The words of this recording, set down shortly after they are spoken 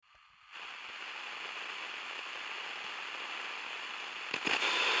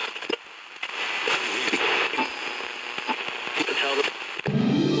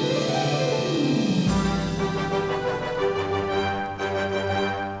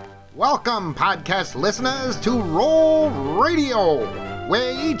Welcome, podcast listeners, to Roll Radio,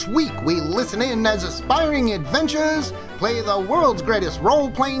 where each week we listen in as aspiring adventurers play the world's greatest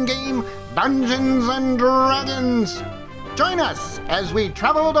role-playing game, Dungeons & Dragons. Join us as we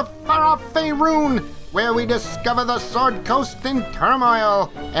travel to far-off Faerun, where we discover the Sword Coast in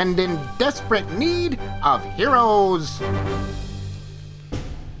turmoil and in desperate need of heroes.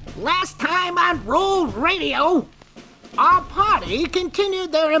 Last time on Roll Radio, our party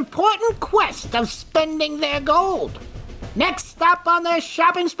continued their important quest of spending their gold. Next stop on their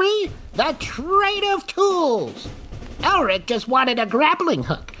shopping spree, the Trade of Tools. Elric just wanted a grappling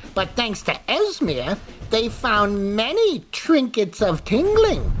hook, but thanks to Esmir, they found many trinkets of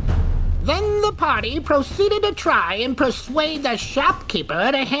tingling. Then the party proceeded to try and persuade the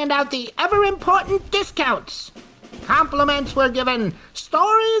shopkeeper to hand out the ever-important discounts. Compliments were given,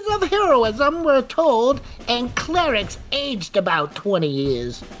 stories of heroism were told, and clerics aged about 20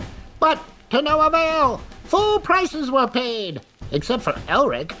 years. But to no avail, full prices were paid, except for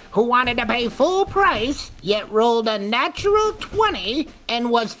Elric, who wanted to pay full price, yet rolled a natural 20 and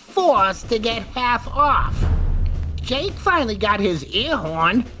was forced to get half off. Jake finally got his ear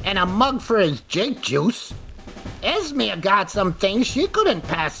horn and a mug for his Jake juice. Esmir got some things she couldn't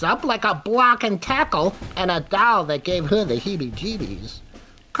pass up, like a block and tackle and a doll that gave her the heebie-jeebies.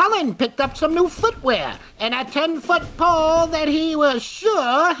 Cullen picked up some new footwear and a 10-foot pole that he was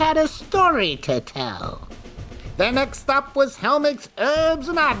sure had a story to tell. The next stop was Helmic's Herbs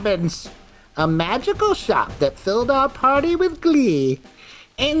and Oddments, a magical shop that filled our party with glee.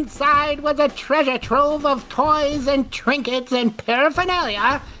 Inside was a treasure trove of toys and trinkets and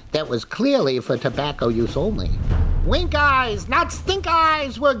paraphernalia that was clearly for tobacco use only. Wink eyes, not stink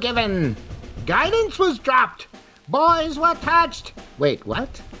eyes, were given. Guidance was dropped. Boys were touched. Wait,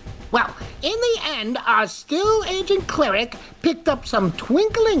 what? Well, in the end, our still-aging cleric picked up some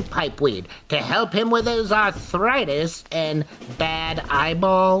twinkling pipeweed to help him with his arthritis and bad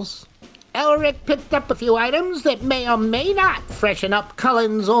eyeballs. Elric picked up a few items that may or may not freshen up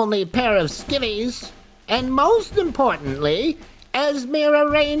Cullen's only pair of skivvies. And most importantly, Esmir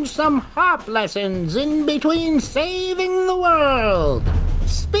arranged some harp lessons in between saving the world.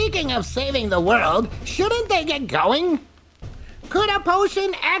 Speaking of saving the world, shouldn't they get going? Could a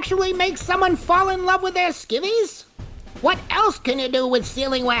potion actually make someone fall in love with their skivvies? What else can you do with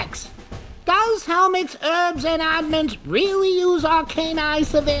sealing wax? Does Helmic's Herbs and Oddments really use arcane eye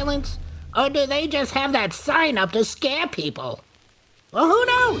surveillance? Or do they just have that sign up to scare people? Well, who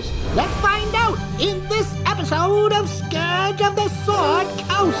knows? Let's find out in this episode of Scourge of the Sword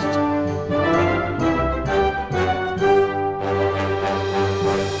Coast.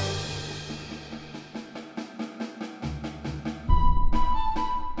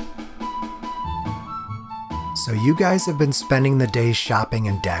 So you guys have been spending the day shopping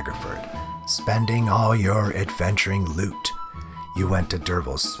in Daggerford, spending all your adventuring loot. You went to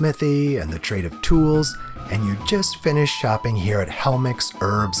Dervil's Smithy and the Trade of Tools, and you just finished shopping here at Helmic's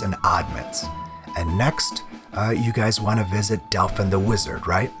Herbs and Oddments. And next, you guys want to visit Delphin the Wizard,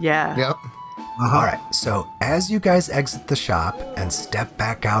 right? Yeah. Yep. All right, so as you guys exit the shop and step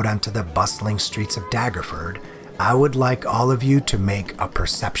back out onto the bustling streets of Daggerford, I would like all of you to make a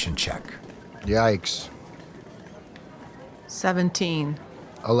perception check. Yikes. 17.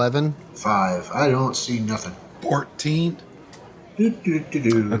 11. 5. I don't see nothing. 14.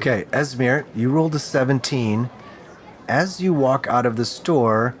 Okay, Esmir, you rolled a 17. As you walk out of the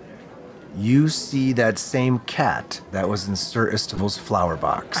store, you see that same cat that was in Sir Istival's flower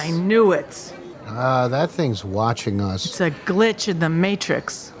box. I knew it. That thing's watching us. It's a glitch in the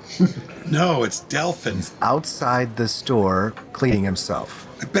Matrix. No, it's Delphin's. Outside the store, cleaning himself.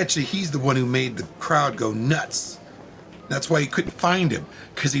 I bet you he's the one who made the crowd go nuts. That's why you couldn't find him,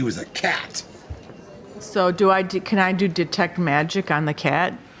 because he was a cat. So can I do detect magic on the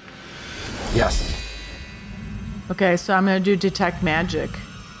cat? Yes. Okay, so I'm going to do detect magic.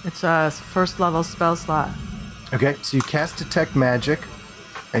 It's a first level spell slot. Okay, so you cast Detect Magic,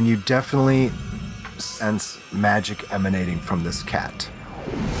 and you definitely sense magic emanating from this cat.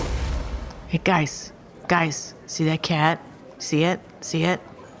 Hey, guys, see that cat? See it?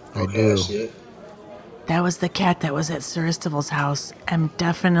 I do. I see it. That was the cat that was at Sir Istival's house. I'm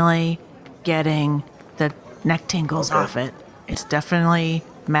definitely getting the neck tingles off it. It's definitely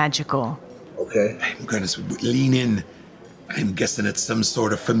magical. Okay. I'm going to lean in. I'm guessing it's some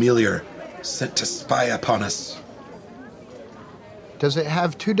sort of familiar sent to spy upon us. Does it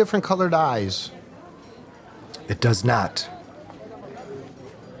have two different colored eyes? It does not.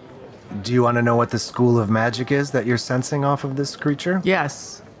 Do you want to know what the school of magic is that you're sensing off of this creature?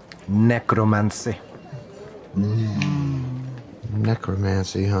 Yes. Necromancy.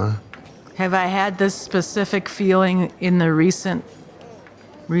 Necromancy, huh? Have I had this specific feeling in the recently?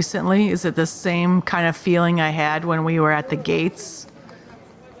 Is it the same kind of feeling I had when we were at the gates?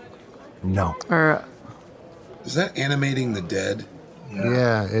 No. Or Is that animating the dead?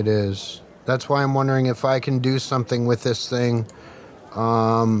 Yeah, it is. That's why I'm wondering if I can do something with this thing,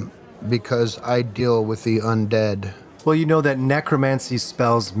 because I deal with the undead. Well, you know that necromancy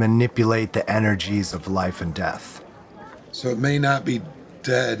spells manipulate the energies of life and death. So it may not be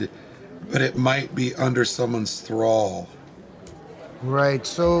dead, but it might be under someone's thrall. Right,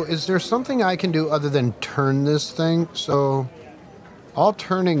 so is there something I can do other than turn this thing? So all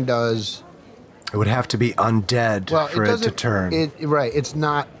turning does... It would have to be undead for it to turn. It's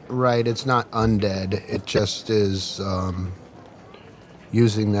not undead. It just is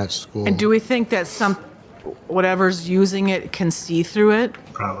using that school. and do we think that whatever's using it can see through it?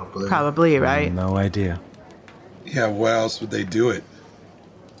 Probably. Probably, right? No idea. Yeah, why else would they do it?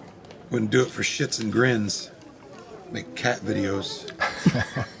 Wouldn't do it for shits and grins. Make cat videos.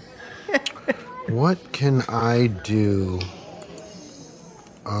 What can I do?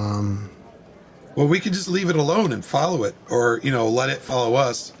 Well, we could just leave it alone and follow it. Or, let it follow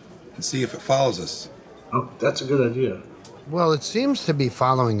us and see if it follows us. Oh, that's a good idea. Well, it seems to be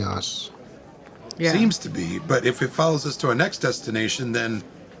following us. Yeah. Seems to be. But if it follows us to our next destination, then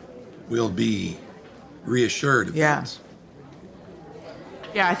we'll be reassured of Yeah. things.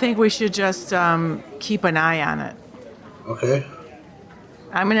 Yeah, I think we should just keep an eye on it. Okay.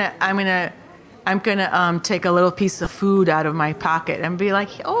 I'm gonna take a little piece of food out of my pocket and be like,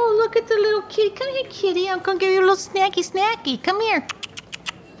 "Oh, look at the little kitty! Come here, kitty! I'm gonna give you a little snacky. Come here."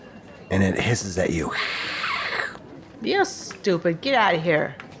 And it hisses at you. You stupid! Get out of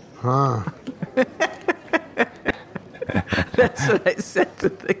here! Huh. That's what I said to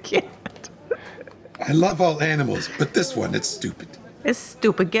the cat. I love all animals, but this one, it's stupid. It's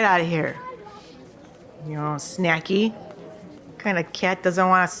stupid. Get out of here. Snacky. What kind of cat doesn't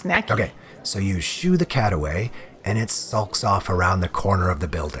want a snacky? Okay, so you shoo the cat away, and it sulks off around the corner of the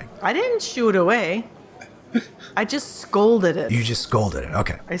building. I didn't shoo it away. I just scolded it. You just scolded it.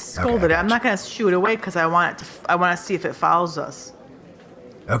 Okay. I scolded it. I'm not gonna shoo it away because I want to see if it follows us.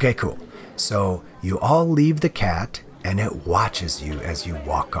 Okay, cool. So you all leave the cat, and it watches you as you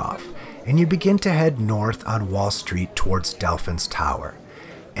walk off. And you begin to head north on Wall Street towards Delphin's Tower.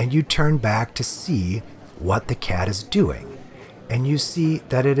 And you turn back to see what the cat is doing. And you see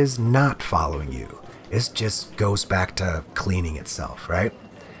that it is not following you. It just goes back to cleaning itself, right?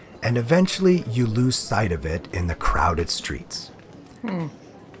 And eventually you lose sight of it in the crowded streets.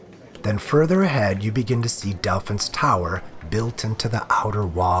 Then further ahead, you begin to see Delphin's Tower built into the outer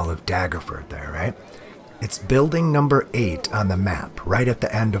wall of Daggerford there, right? It's building number 8 on the map, right at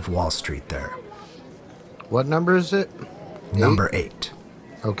the end of Wall Street there. What number is it? Number 8.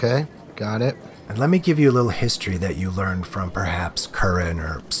 Okay, got it. And let me give you a little history that you learned from perhaps Curran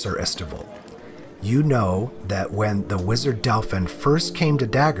or Sir Istival. You know that when the wizard Delphin first came to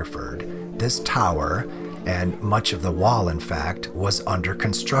Daggerford, this tower, and much of the wall in fact, was under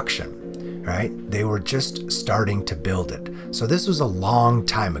construction, right? They were just starting to build it. So this was a long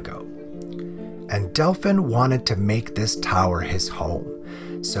time ago. And Delphin wanted to make this tower his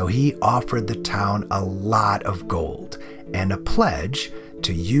home. So he offered the town a lot of gold and a pledge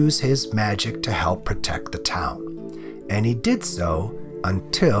to use his magic to help protect the town. And he did so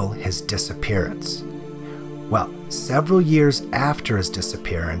until his disappearance. Well, several years after his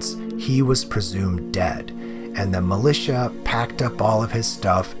disappearance, he was presumed dead, and the militia packed up all of his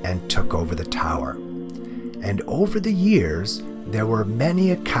stuff and took over the tower. And over the years, there were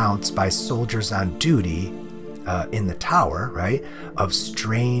many accounts by soldiers on duty in the tower, right, of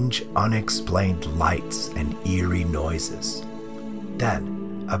strange, unexplained lights and eerie noises.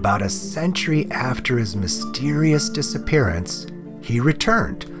 Then, about a century after his mysterious disappearance, he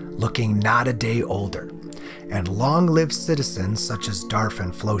returned, looking not a day older. And long-lived citizens such as Darf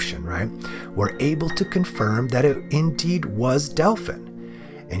and Flotian, right, were able to confirm that it indeed was Delphin.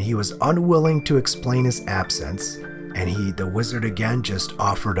 And he was unwilling to explain his absence, and the wizard again just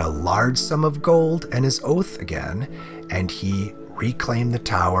offered a large sum of gold and his oath again, and he reclaimed the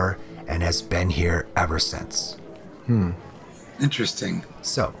tower and has been here ever since. Interesting.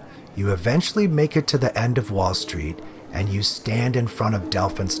 So, you eventually make it to the end of Wall Street, and you stand in front of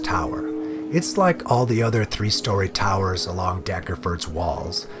Delphin's Tower. It's like all the other 3-story towers along Daggerford's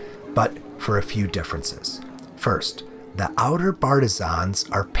walls, but for a few differences. First, the outer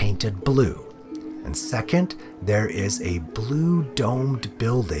bartizans are painted blue. And second, there is a blue domed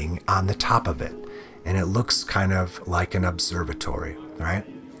building on the top of it, and it looks kind of like an observatory, right?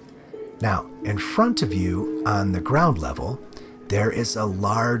 Now, in front of you on the ground level, there is a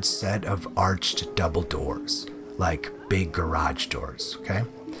large set of arched double doors, like big garage doors, okay?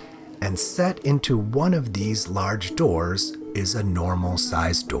 And set into one of these large doors is a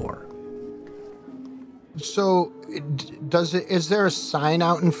normal-sized door. So, is there a sign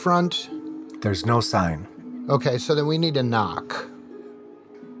out in front? There's no sign. Okay, so then we need to knock.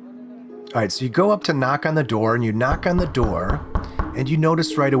 All right, so you go up to knock on the door, and you knock on the door, and you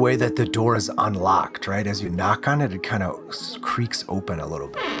notice right away that the door is unlocked, right? As you knock on it, it kind of creaks open a little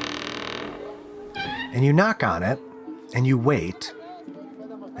bit. And you knock on it, and you wait,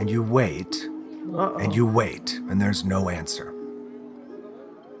 and you wait, and you wait, and there's no answer.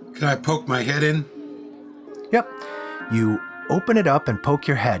 Can I poke my head in? Yep. You open it up and poke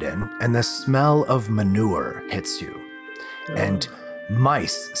your head in, and the smell of manure hits you. And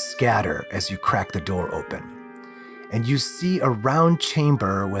mice scatter as you crack the door open. And you see a round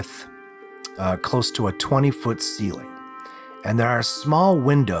chamber with close to a 20-foot ceiling. And there are small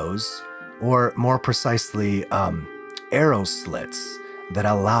windows, or more precisely, arrow slits that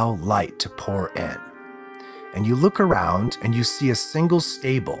allow light to pour in. And you look around and you see a single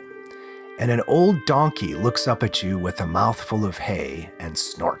stable. And an old donkey looks up at you with a mouthful of hay and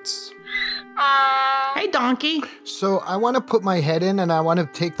snorts. Hey, donkey. So I want to put my head in, and I want to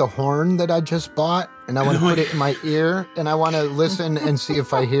take the horn that I just bought, and I want to put it in my ear, and I want to listen and see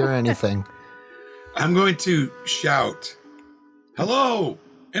if I hear anything. I'm going to shout, "Hello,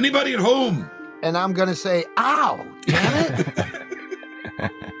 anybody at home?" And I'm going to say, "Ow, damn it."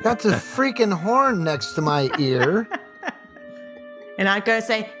 Got the freaking horn next to my ear. And I'm going to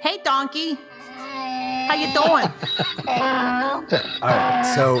say, hey, donkey. How you doing? All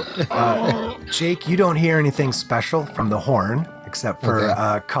right, so Jake, you don't hear anything special from the horn, except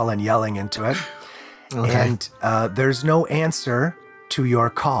for Cullen yelling into it. Okay. And there's no answer to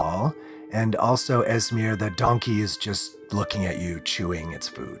your call. And also, Esmir, the donkey is just looking at you, chewing its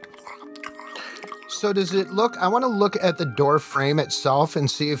food. So does it look, I want to look at the door frame itself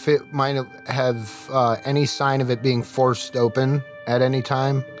and see if it might have any sign of it being forced open at any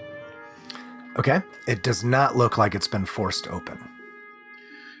time. Okay. It does not look like it's been forced open.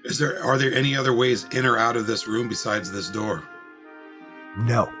 Are there any other ways in or out of this room besides this door?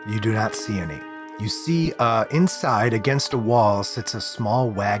 No, you do not see any. You see inside against a wall sits a small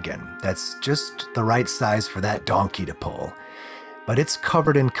wagon that's just the right size for that donkey to pull. But it's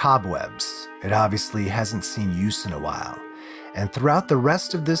covered in cobwebs. It obviously hasn't seen use in a while. And throughout the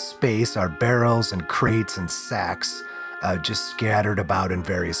rest of this space are barrels and crates and sacks just scattered about in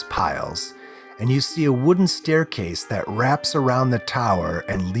various piles. And you see a wooden staircase that wraps around the tower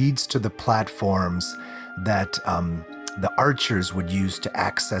and leads to the platforms that the archers would use to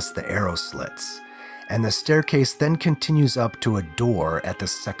access the arrow slits. And the staircase then continues up to a door at the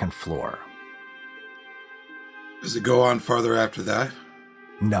second floor. Does it go on farther after that?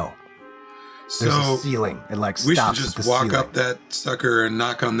 No. So there's a ceiling. It stops we should just at the walk ceiling. up that sucker and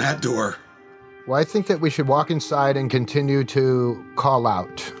knock on that door. Well, I think that we should walk inside and continue to call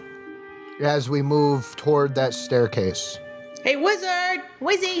out as we move toward that staircase. Hey, wizard!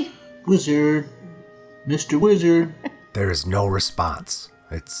 Wizzy! Wizard. Mr. Wizard. There is no response.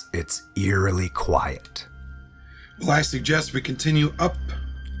 It's eerily quiet. Well, I suggest we continue up.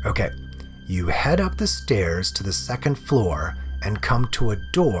 Okay. You head up the stairs to the second floor and come to a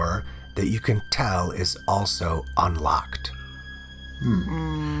door that you can tell is also unlocked.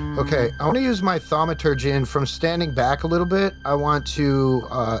 Okay, I want to use my thaumaturgy, and from standing back a little bit, I want to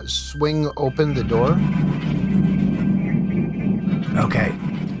swing open the door. Okay.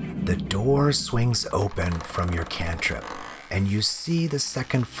 The door swings open from your cantrip, and you see the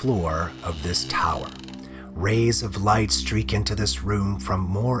second floor of this tower. Rays of light streak into this room from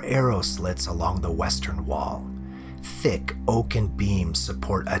more arrow slits along the western wall. Thick oaken beams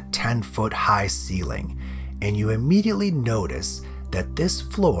support a 10-foot high ceiling, and you immediately notice that this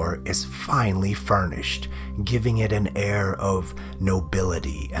floor is finely furnished, giving it an air of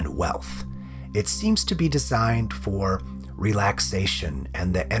nobility and wealth. It seems to be designed for relaxation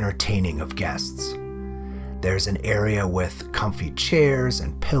and the entertaining of guests. There's an area with comfy chairs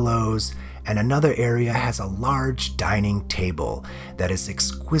and pillows, and another area has a large dining table that is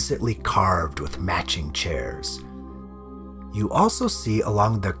exquisitely carved with matching chairs. You also see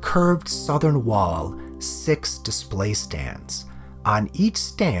along the curved southern wall 6 display stands. On each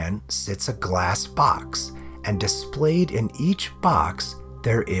stand sits a glass box, and displayed in each box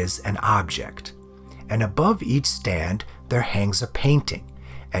there is an object. And above each stand there hangs a painting,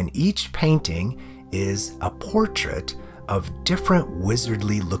 and each painting is a portrait of different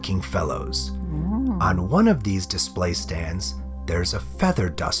wizardly-looking fellows. On one of these display stands, there's a feather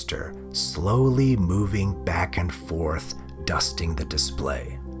duster slowly moving back and forth dusting the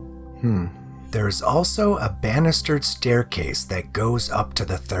display. There's also a banistered staircase that goes up to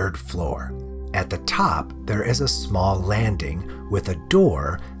the 3rd floor. At the top, there is a small landing with a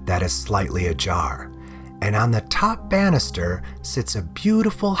door that is slightly ajar. And on the top banister sits a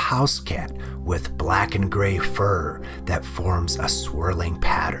beautiful house cat with black and gray fur that forms a swirling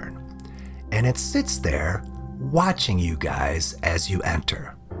pattern. And it sits there watching you guys as you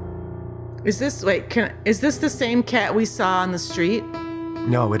enter. Is this the same cat we saw on the street?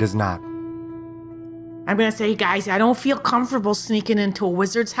 No, it is not. I'm gonna say, guys, I don't feel comfortable sneaking into a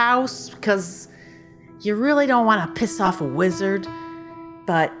wizard's house because you really don't want to piss off a wizard.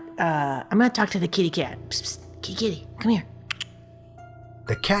 But I'm gonna talk to the kitty cat. Psst, psst, kitty, come here.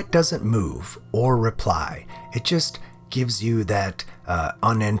 The cat doesn't move or reply. It just gives you that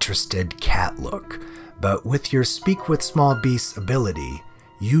uninterested cat look. But with your Speak with Small Beasts ability,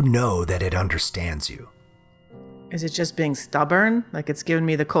 you know that it understands you. Is it just being stubborn? Like it's giving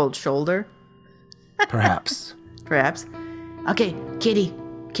me the cold shoulder? Perhaps. Perhaps. Okay, kitty,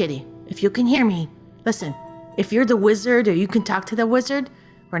 if you can hear me, listen. If you're the wizard or you can talk to the wizard,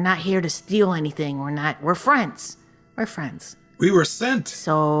 we're not here to steal anything. We're friends. We're friends. We were sent.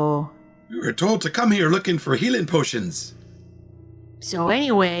 So We were told to come here looking for healing potions.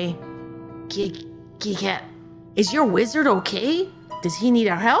 Anyway, kitty cat, is your wizard okay? Does he need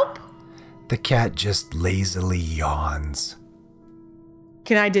our help? The cat just lazily yawns.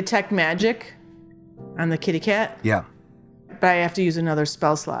 Can I detect magic on the kitty cat? Yeah. But I have to use another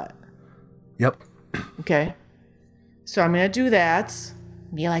spell slot. Yep. Okay. So I'm gonna do that.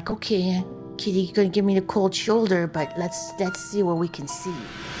 Be like, okay, kitty, you're gonna give me the cold shoulder, but let's see what we can see.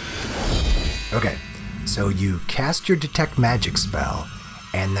 Okay, so you cast your Detect Magic spell,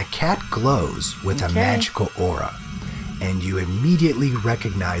 and the cat glows with a magical aura, and you immediately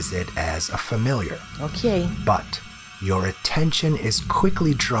recognize it as a familiar. Okay. But your attention is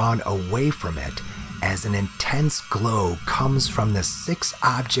quickly drawn away from it as an intense glow comes from the 6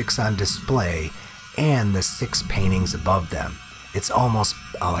 objects on display and the 6 paintings above them. It's almost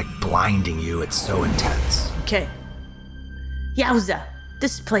like blinding you. It's so intense. Okay. Yowza,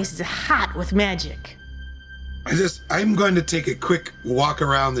 this place is hot with magic. I'm going to take a quick walk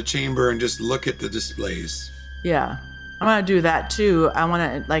around the chamber and just look at the displays. Yeah. I'm gonna do that too. I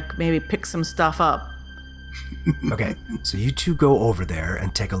wanna maybe pick some stuff up. Okay, so you two go over there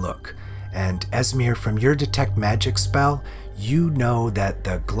and take a look. And Esmir, from your Detect Magic spell, you know that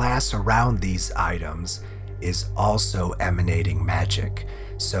the glass around these items is also emanating magic.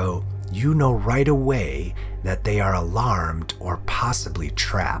 So you know right away that they are alarmed or possibly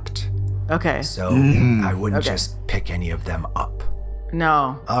trapped. Okay. So I wouldn't just pick any of them up.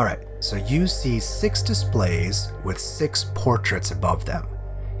 No. All right, so you see 6 displays with 6 portraits above them.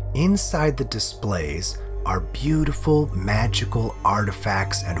 Inside the displays are beautiful magical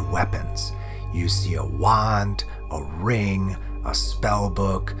artifacts and weapons. You see a wand, a ring, a spell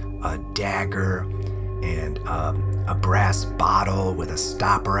book, a dagger, and a brass bottle with a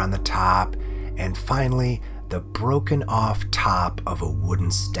stopper on the top, and finally the broken off top of a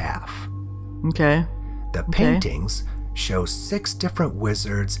wooden staff. Okay. The paintings show 6 different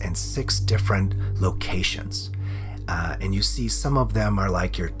wizards and 6 different locations. And you see some of them are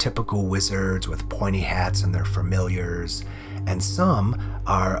like your typical wizards with pointy hats and their familiars, and some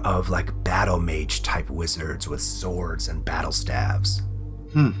are of like battle mage type wizards with swords and battle staves.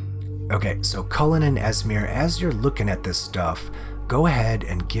 Okay, so Cullen and Esmir, as you're looking at this stuff, go ahead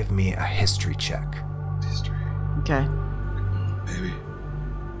and give me a history check. History. Okay. Baby.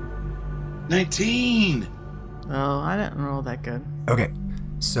 19! Oh, I didn't roll that good. Okay,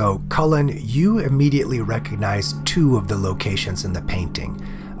 so Cullen, you immediately recognize 2 of the locations in the painting,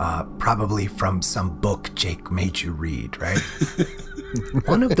 probably from some book Jake made you read, right?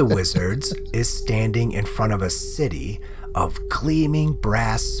 One of the wizards is standing in front of a city of gleaming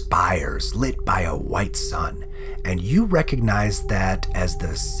brass spires lit by a white sun, and you recognize that as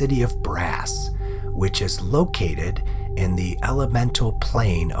the City of Brass, which is located in the elemental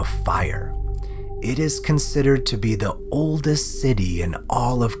plane of fire. It is considered to be the oldest city in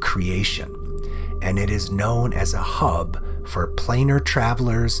all of creation, and it is known as a hub for planar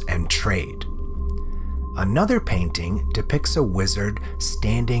travelers and trade. Another painting depicts a wizard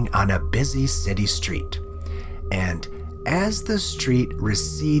standing on a busy city street, and as the street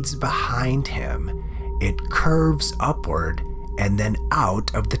recedes behind him, it curves upward and then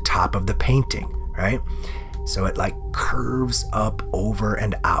out of the top of the painting, right? So it curves up over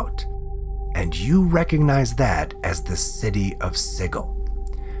and out. And you recognize that as the city of Sigil,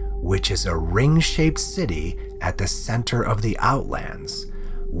 which is a ring-shaped city at the center of the Outlands,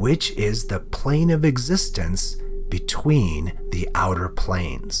 which is the plane of existence between the outer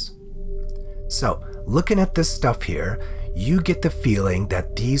planes. So, looking at this stuff here, you get the feeling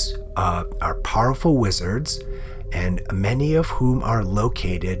that these are powerful wizards, and many of whom are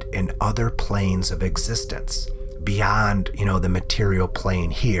located in other planes of existence beyond, the material plane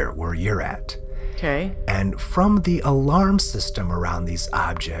here where you're at. Okay. And from the alarm system around these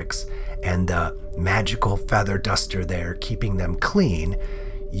objects and the magical feather duster there keeping them clean,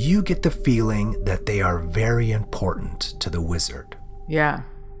 you get the feeling that they are very important to the wizard. Yeah.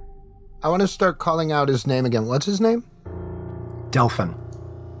 I want to start calling out his name again. What's his name? Delphin.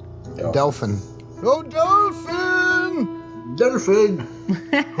 Delphin. Oh, Delphin! Delphin!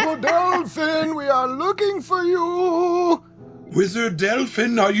 Oh, Delphin, we are looking for you! Wizard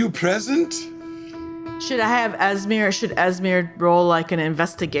Delphin, are you present? Should Esmir roll like an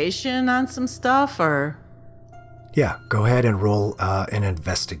investigation on some stuff, or? Yeah, go ahead and roll an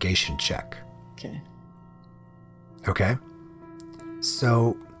investigation check. Okay. Okay.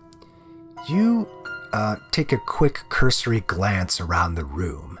 So, you take a quick cursory glance around the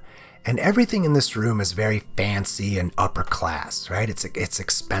room, and everything in this room is very fancy and upper class, right? It's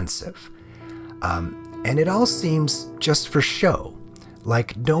expensive. And it all seems just for show,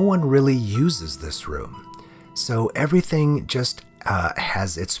 like no one really uses this room. So everything just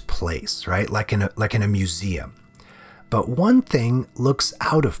has its place, right? Like in a museum. But one thing looks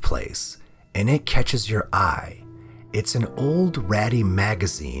out of place, and it catches your eye. It's an old ratty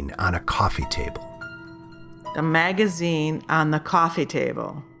magazine on a coffee table. The magazine on the coffee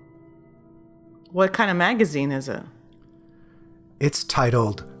table. What kind of magazine is it? It's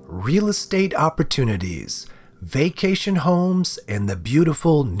titled Real Estate Opportunities, Vacation Homes in the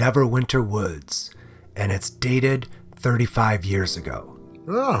Beautiful Neverwinter Woods. And it's dated 35 years ago.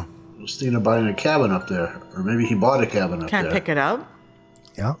 Oh. I was thinking of buying a cabin up there. Or maybe he bought a cabin up Can there. I pick it up?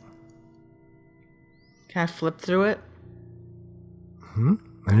 Yeah. Can I flip through it? And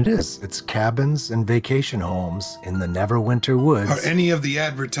it is. It's cabins and vacation homes in the Neverwinter Woods. Are any of the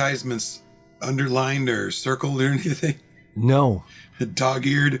advertisements underlined or circled or anything? No,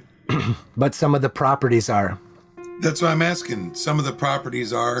 Dog-eared? but some of the properties are. That's what I'm asking. Some of the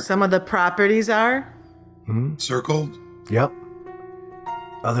properties are Some of the properties are? circled. Yep.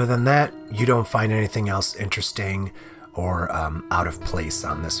 Other than that, you don't find anything else interesting or out of place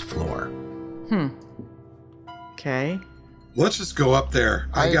on this floor. Okay. Let's just go up there.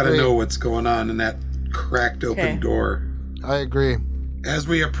 I I gotta agree. know what's going on in that cracked open Okay. door. I agree. As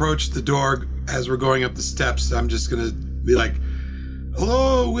we approach the door, as we're going up the steps, I'm just gonna be like,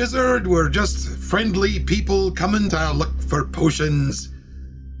 "Hello, wizard. We're just friendly people coming to look for potions.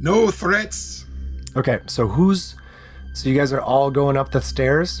 No threats." Okay, so you guys are all going up the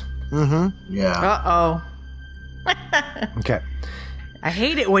stairs? Yeah. Uh-oh. Okay. I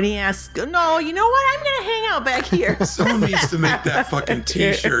hate it when he asks, no, you know what? I'm going to hang out back here. Someone needs to make that fucking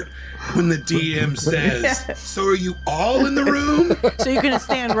t-shirt when the DM says, "So are you all in the room?" So you're going to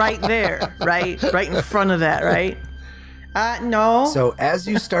stand right there, right? Right in front of that, right? No. So as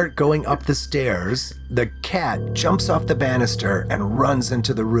you start going up the stairs, the cat jumps off the banister and runs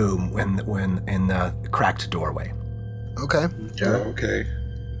into the room when in the cracked doorway. Okay. Oh, okay.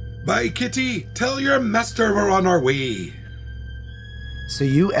 Bye, Kitty. Tell your master we're on our way. So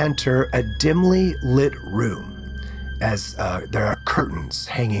you enter a dimly lit room as there are curtains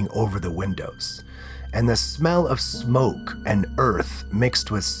hanging over the windows, and the smell of smoke and earth mixed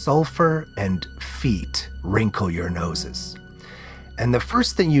with sulfur and feet wrinkle your noses. And the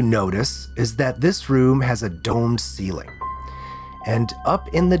first thing you notice is that this room has a domed ceiling. And up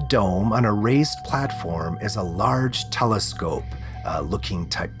in the dome on a raised platform is a large telescope looking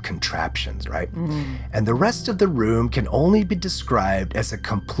type contraptions, right? And the rest of the room can only be described as a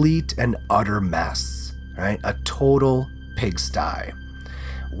complete and utter mess, right? A total pigsty.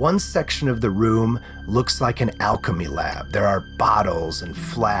 One section of the room looks like an alchemy lab. There are bottles and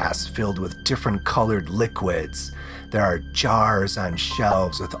flasks filled with different colored liquids. There are jars on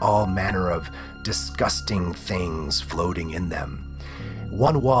shelves with all manner of disgusting things floating in them.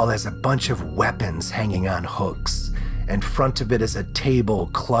 One wall has a bunch of weapons hanging on hooks. In front of it is a table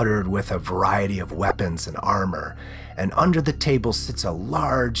cluttered with a variety of weapons and armor. And under the table sits a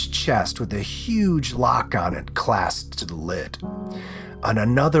large chest with a huge lock on it clasped to the lid. On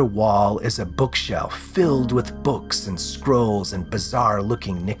another wall is a bookshelf filled with books and scrolls and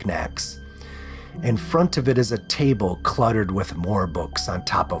bizarre-looking knickknacks. In front of it is a table cluttered with more books on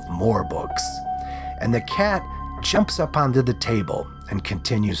top of more books. And the cat jumps up onto the table and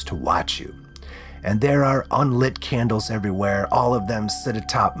continues to watch you. And there are unlit candles everywhere. All of them sit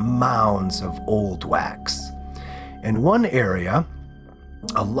atop mounds of old wax. In one area,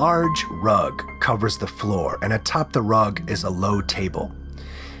 A large rug covers the floor, and atop the rug is a low table.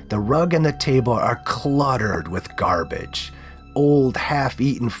 The rug and the table are cluttered with garbage. Old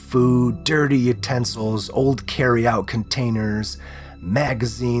half-eaten food, dirty utensils, old carry-out containers,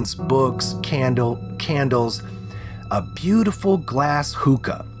 magazines, books, candles, a beautiful glass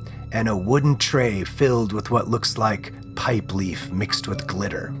hookah, and a wooden tray filled with what looks like pipe leaf mixed with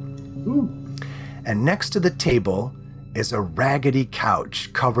glitter. And next to the table is a raggedy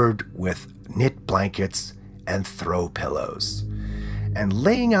couch covered with knit blankets and throw pillows. And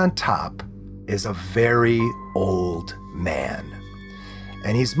laying on top is a very old man.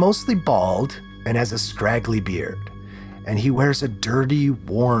 And he's mostly bald and has a scraggly beard. And he wears a dirty,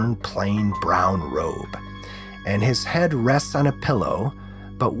 worn, plain brown robe. And his head rests on a pillow,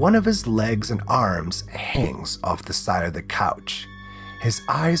 but one of his legs and arms hangs off the side of the couch. His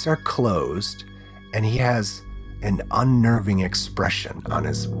eyes are closed, and he has an unnerving expression on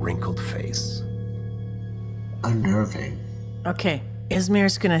his wrinkled face. Unnerving. Okay,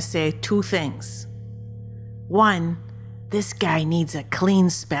 Izmir's gonna say 2 things. 1, this guy needs a clean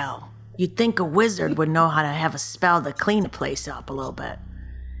spell. You'd think a wizard would know how to have a spell to clean the place up a little bit.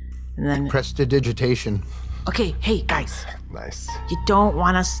 And then, Prestidigitation. okay, hey guys, Nice. you don't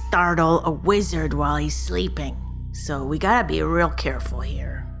want to startle a wizard while he's sleeping. So we gotta be real careful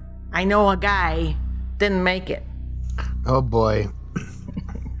here. I know a guy didn't make it. Oh boy.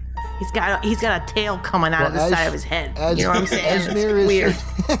 He's got a tail coming out of the side of his head. You know what I'm saying? Esmir It's weird.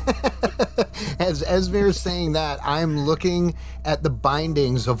 As Esmir is saying that, I'm looking at the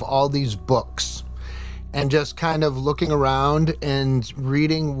bindings of all these books and just kind of looking around and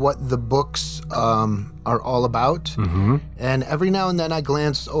reading what the books are all about. Mm-hmm. And every now and then I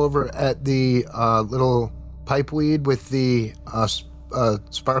glance over at the little pipeweed with the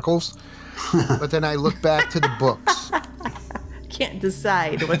sparkles, but then I look back to the books. Can't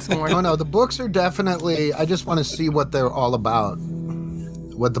decide what's more. Oh no, the books are definitely, I just want to see what they're all about,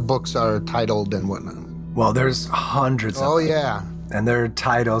 what the books are titled and whatnot. Well, there's hundreds of them. Oh yeah. And there are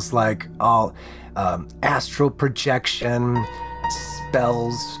titles like all astral projection,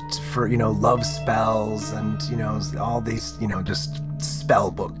 spells for, love spells, and, all these, just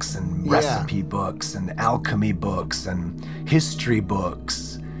spell books and recipe books and alchemy books and history books.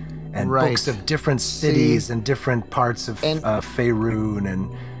 And books of different cities and different parts of Faerun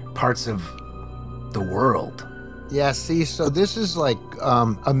and parts of the world. Yeah, see, so this is like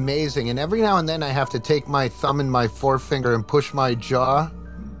amazing. And every now and then I have to take my thumb and my forefinger and push my jaw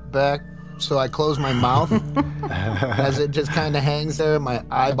back so I close my mouth as it just kind of hangs there. My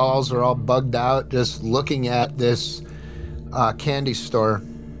eyeballs are all bugged out just looking at this candy store.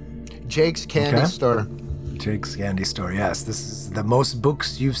 Jake's Candy Store. Jake's Candy Store, yes. This is the most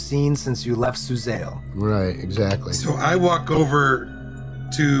books you've seen since you left Suzail. Right, exactly. So I walk over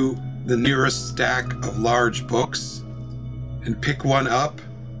to the nearest stack of large books and pick one up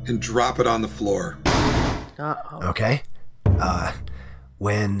and drop it on the floor. Uh-oh. Okay.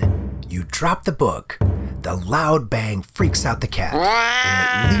 When you drop the book, the loud bang freaks out the cat,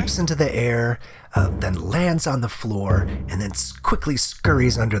 and it leaps into the air, then lands on the floor, and then quickly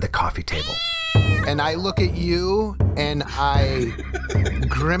scurries under the coffee table. And I look at you and I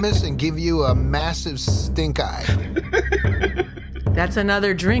grimace and give you a massive stink eye. That's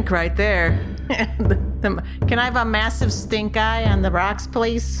another drink right there. Can I have a massive stink eye on the rocks,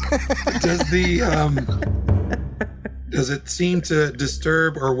 please? Does it seem to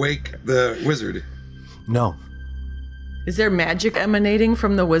disturb or wake the wizard? No. Is there magic emanating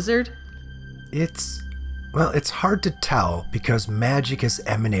from the wizard? It's hard to tell because magic is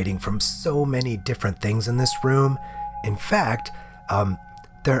emanating from so many different things in this room. In fact,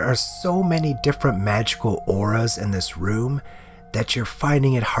 there are so many different magical auras in this room that you're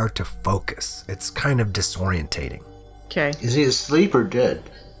finding it hard to focus. It's kind of disorientating. Okay. Is he asleep or dead?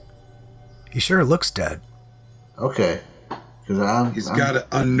 He sure looks dead. Okay. He's got an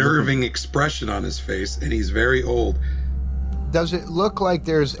unnerving expression on his face, and he's very old. Does it look like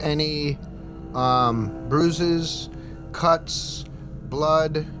there's any bruises, cuts,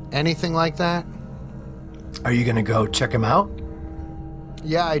 blood, anything like that? Are you gonna go check him out?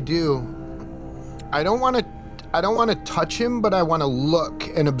 Yeah, I do. I don't want to touch him, but I want to look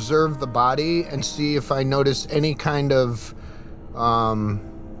and observe the body and see if I notice any kind of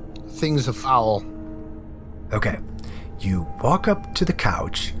things afoul. Okay. You walk up to the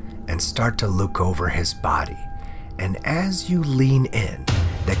couch and start to look over his body. And as you lean in,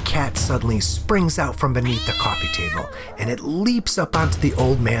 the cat suddenly springs out from beneath the coffee table and it leaps up onto the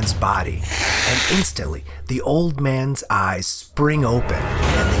old man's body. And instantly, the old man's eyes spring open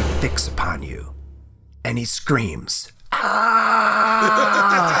and they fix upon you. And he screams,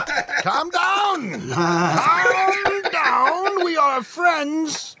 Calm down! Calm down! We are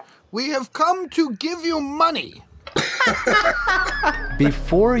friends. We have come to give you money.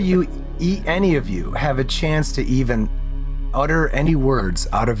 Before any of you have a chance to even utter any words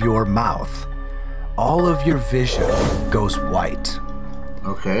out of your mouth, all of your vision goes white.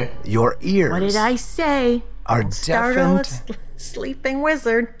 Okay. Your ears What did I say? are Startle a deafened. sleeping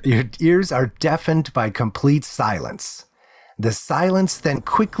wizard. Your ears are deafened by complete silence. The silence then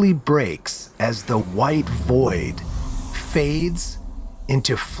quickly breaks as the white void fades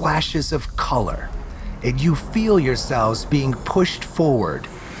into flashes of color, and you feel yourselves being pushed forward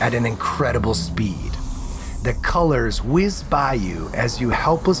at an incredible speed. The colors whiz by you as you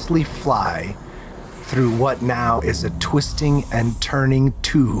helplessly fly through what now is a twisting and turning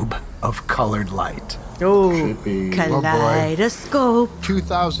tube of colored light. Oh, Trippy. kaleidoscope.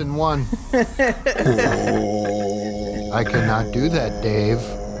 2001. I cannot do that, Dave.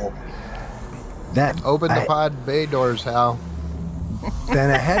 Open the pod bay doors, Hal. Then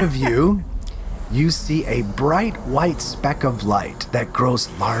ahead of you, you see a bright white speck of light that grows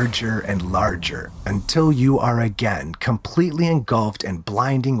larger and larger until you are again completely engulfed in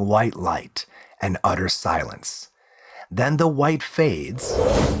blinding white light and utter silence. Then the white fades,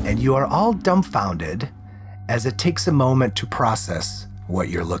 and you are all dumbfounded as it takes a moment to process what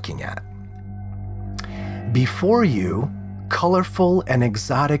you're looking at. Before you, colorful and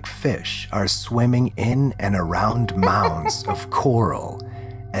exotic fish are swimming in and around mounds of coral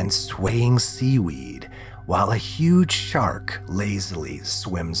and swaying seaweed, while a huge shark lazily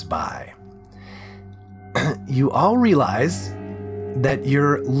swims by. You all realize that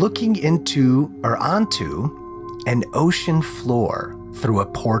you're looking into or onto an ocean floor through a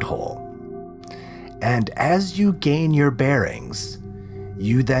porthole. And as you gain your bearings,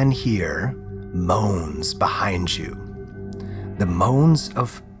 you then hear moans behind you. The moans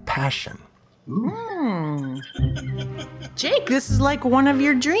of passion. Jake, this is like one of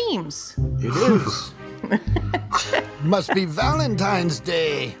your dreams. It is. Must be Valentine's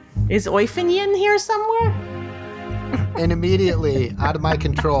Day. Is Oifinyin here somewhere? And immediately, out of my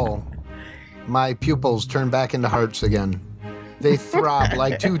control, my pupils turn back into hearts again. They throb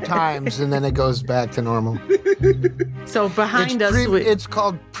like 2 times, and then it goes back to normal. So behind us, It's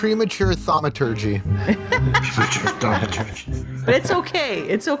called premature thaumaturgy. Premature thaumaturgy. but it's okay.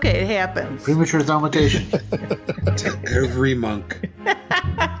 It's okay. It happens. Premature thaumatation. To every monk.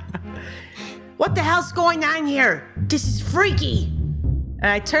 What the hell's going on here? This is freaky. And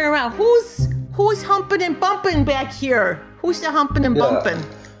I turn around. Who's humping and bumping back here? Who's the humping and bumping?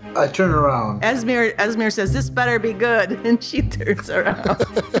 I turn around. Esmir says, "This better be good," and she turns around.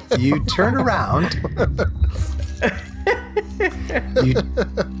 You turn around.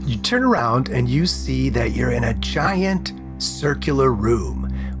 You turn around and you see that you're in a giant circular room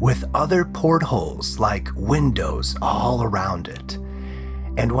with other portholes like windows all around it.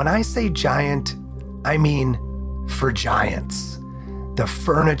 And when I say giant, I mean for giants. The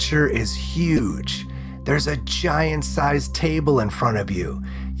furniture is huge. There's a giant-sized table in front of you.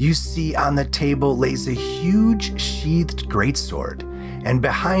 You see on the table lays a huge sheathed greatsword, and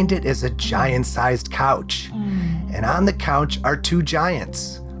behind it is a giant-sized couch. And on the couch are 2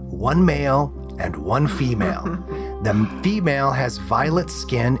 giants, one male and one female. The female has violet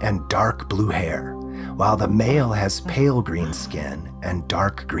skin and dark blue hair, while the male has pale green skin and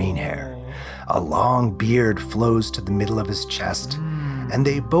dark green hair. A long beard flows to the middle of his chest, and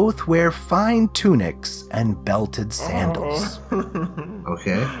they both wear fine tunics and belted sandals.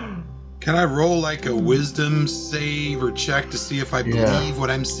 Okay. Can I roll like a wisdom save or check to see if I believe what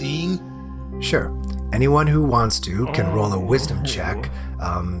I'm seeing? Sure. Anyone who wants to can roll a wisdom check,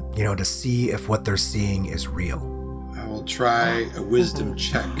 to see if what they're seeing is real. I will try a wisdom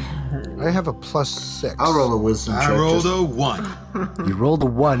check. I have a +6. I'll roll a wisdom check. I rolled a 1. You rolled a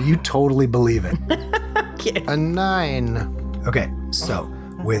 1, you totally believe it. A 9. Okay, so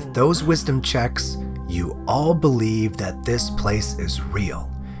with those wisdom checks, you all believe that this place is real.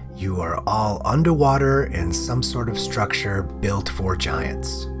 You are all underwater in some sort of structure built for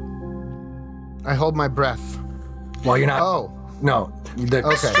giants. I hold my breath. Well, you're not. Oh, No, the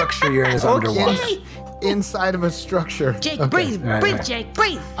Okay. structure you're in is underwater. Okay. inside of a structure. Jake, Okay. breathe, Right, breathe, right. Jake,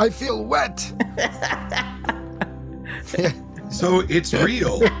 breathe. I feel wet. So it's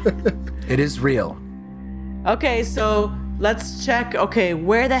real. It is real. Okay, so let's check. Okay,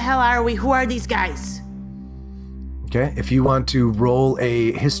 where the hell are we? Who are these guys? Okay, if you want to roll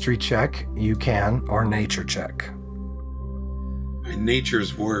a history check, you can, or nature check. My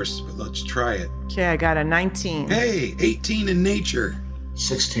nature's worse, but let's try it. Okay, I got a 19. Hey, 18 in nature.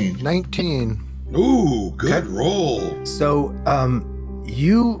 16. 19. Ooh, good roll. So,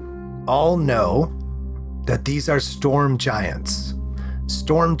 you all know that these are storm giants.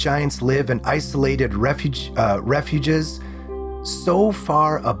 Storm giants live in isolated refuges so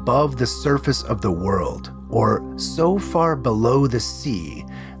far above the surface of the world, or so far below the sea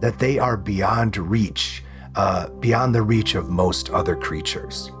that they are beyond the reach of most other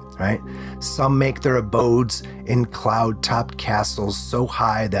creatures, right? Some make their abodes in cloud-topped castles so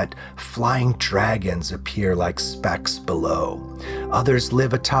high that flying dragons appear like specks below. Others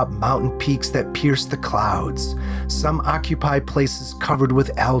live atop mountain peaks that pierce the clouds. Some occupy places covered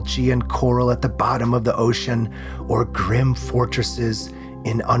with algae and coral at the bottom of the ocean, or grim fortresses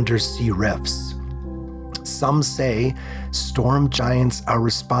in undersea rifts. Some say storm giants are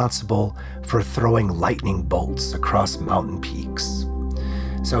responsible for throwing lightning bolts across mountain peaks.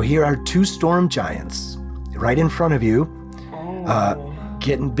 So here are two storm giants right in front of you,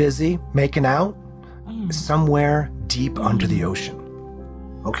 getting busy, making out, somewhere deep under the ocean.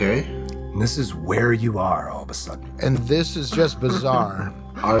 Okay. And this is where you are all of a sudden. And this is just bizarre.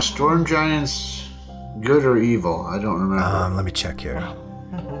 Are storm giants good or evil? I don't remember. Let me check here.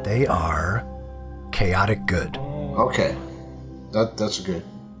 They are chaotic good. Okay. That's good.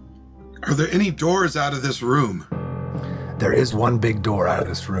 Are there any doors out of this room? There is one big door out of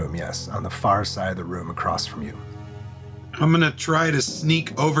this room, yes, on the far side of the room across from you. I'm going to try to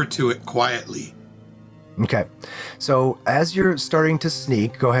sneak over to it quietly. Okay, so as you're starting to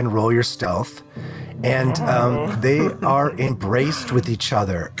sneak, go ahead and roll your stealth. And they are embraced with each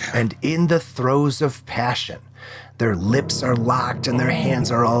other and in the throes of passion. Their lips are locked and their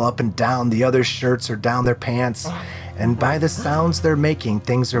hands are all up and down. The other shirts are down their pants. And by the sounds they're making,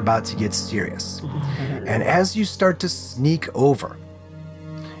 things are about to get serious. And as you start to sneak over,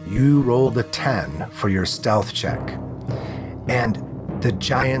 you roll the 10 for your stealth check. And the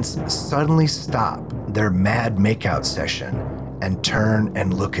giants suddenly stop their mad makeout session and turn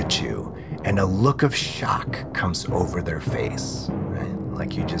and look at you. And a look of shock comes over their face, right?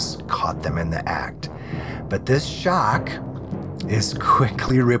 Like you just caught them in the act. But this shock is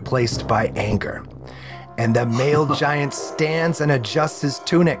quickly replaced by anger. And the male giant stands and adjusts his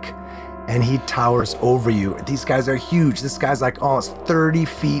tunic, and he towers over you. These guys are huge. This guy's like almost 30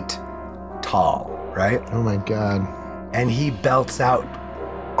 feet tall, right? Oh my God. And he belts out,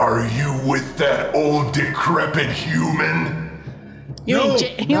 "Are you with that old decrepit human?" You No,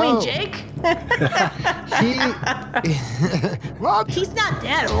 mean Jake? Well, He's not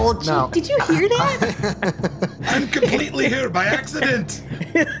that old. No. Did you hear that? I'm completely here by accident.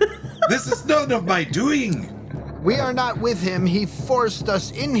 This is none of my doing. we are not with him. He forced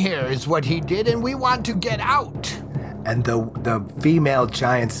us in here is what he did, and we want to get out. and the female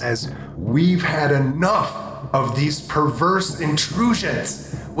giant says, "We've had enough of these perverse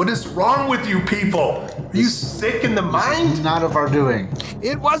intrusions. What is wrong with you people? Are you sick in the mind?" Not of our doing.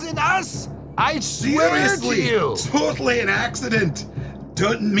 It wasn't us. I swear Seriously, to you. totally an accident.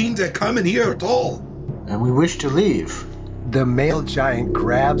 Didn't mean to come in here at all. And we wish to leave. The male giant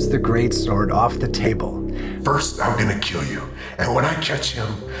grabs the greatsword off the table. "First, I'm gonna kill you. And when I catch him,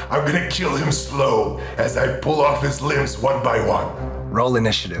 I'm gonna kill him slow as I pull off his limbs one by one." Roll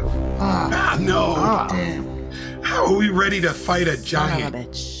initiative. No. Damn. How are we ready to fight a Son of a giant?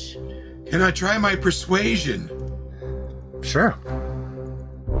 bitch. Can I try my persuasion? Sure.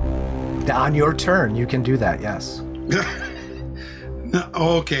 On your turn, you can do that, yes. No,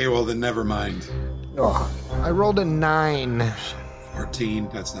 okay, well then never mind. Oh, I rolled a 9. 14,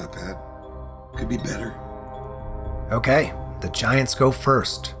 that's not bad. Could be better. Okay, the giants go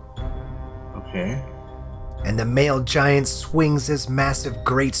first. Okay. And the male giant swings his massive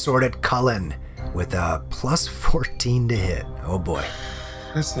greatsword at Cullen with a plus 14 to hit. Oh boy.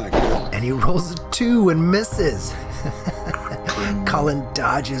 That's not good. And he rolls a 2 and misses. Cullen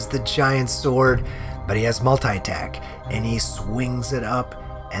dodges the giant's sword, but he has multi-attack, and he swings it up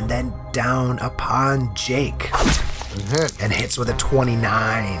and then down upon Jake and hits with a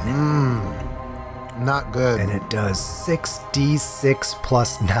 29. Not good. And it does 6d6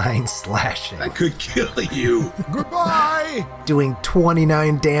 plus 9 slashing, I could kill you. Goodbye. doing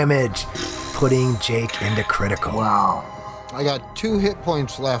 29 damage, putting Jake into critical. Wow. I got 2 hit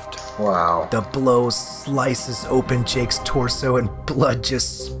points left. Wow. The blow slices open Jake's torso and blood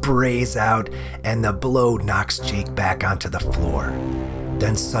just sprays out, and the blow knocks Jake back onto the floor.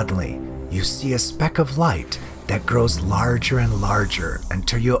 Then suddenly, you see a speck of light that grows larger and larger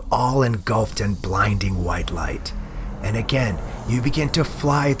until you're all engulfed in blinding white light. And again, you begin to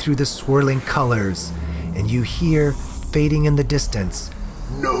fly through the swirling colors, and you hear, fading in the distance,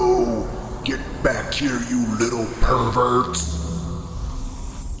 "No! Get back here, you little perverts!"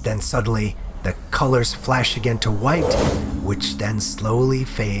 Then suddenly, the colors flash again to white, which then slowly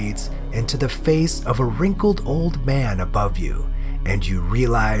fades into the face of a wrinkled old man above you, and you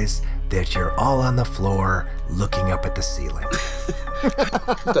realize that you're all on the floor looking up at the ceiling.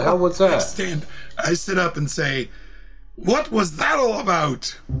 What the hell was that? I sit up and say, "What was that all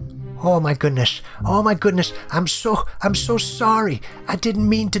about?" Oh my goodness. I'm so sorry. I didn't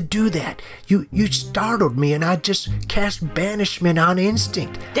mean to do that. You startled me and I just cast banishment on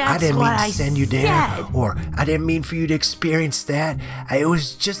instinct. I didn't mean to send you there, or I didn't mean for you to experience that. It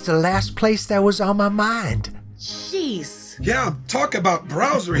was just the last place that was on my mind. Jeez. Yeah, talk about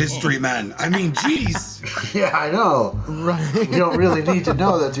browser history, man. I mean, geez. Yeah, I know. Right. You don't really need to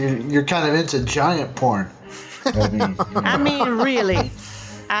know that you're kind of into giant porn. I mean, really.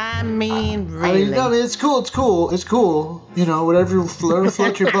 It's cool. You know, whatever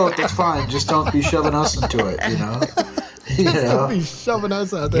float your boat, that's fine. Just don't be shoving us into it, you know? Don't be shoving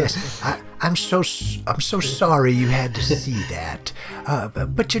us out there. Yes, I'm so sorry you had to see that.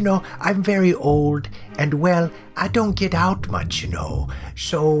 But you know, I'm very old, and well, I don't get out much, you know.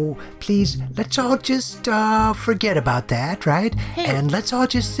 So please, let's all just forget about that, right? Hey. And let's all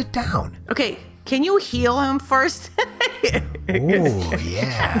just sit down. Okay, can you heal him first? Oh,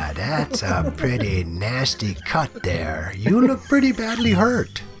 yeah, that's a pretty nasty cut there. You look pretty badly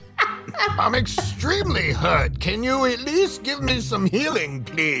hurt. I'm extremely hurt. Can you at least give me some healing,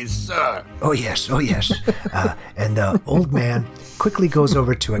 please, sir? Oh, yes. And the old man quickly goes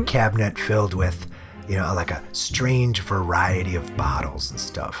over to a cabinet filled with, you know, like a strange variety of bottles and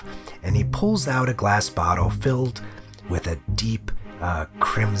stuff. And he pulls out a glass bottle filled with a deep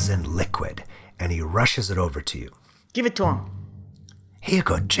crimson liquid, and he rushes it over to you. Give it to him. Here you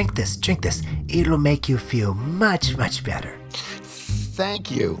go, drink this. It'll make you feel much, much better.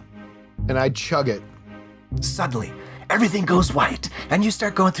 Thank you. And I chug it. Suddenly, everything goes white, and you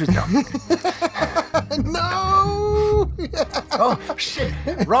start going through the... No! Oh, shit.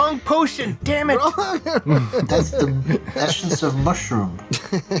 Wrong potion. Damn it. That's the essence of mushroom.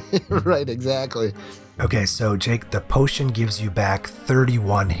 Right, exactly. Okay, so Jake, the potion gives you back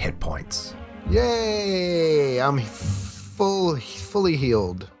 31 hit points. Yay! I'm fully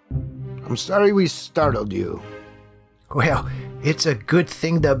healed. I'm sorry we startled you. Well, it's a good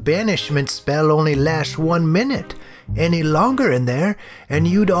thing the banishment spell only lasts 1 minute. Any longer in there, and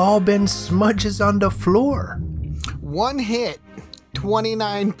you'd all been smudges on the floor. 1 hit,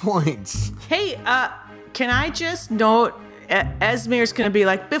 29 points. Hey, can I just note, Esmir's gonna be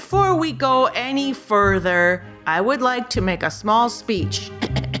like, before we go any further, I would like to make a small speech.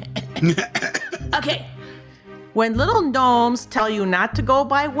 Okay. When little gnomes tell you not to go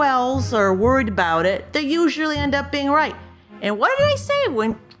by wells or worried about it, they usually end up being right. And what did I say?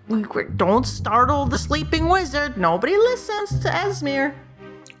 When we don't startle the sleeping wizard, nobody listens to Esmir.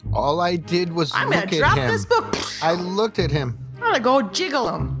 All I did was I'm look gonna drop at him. this book. I looked at him. I'm gonna go jiggle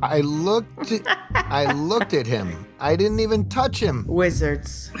him. I looked at him. I didn't even touch him.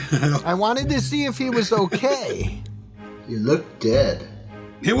 Wizards. I wanted to see if he was okay. You look dead.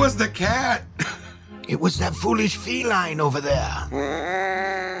 It was the cat. It was that foolish feline over there.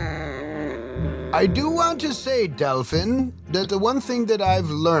 I do want to say, Delphin, that the one thing that I've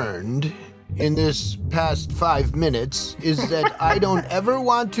learned in this past 5 minutes is that I don't ever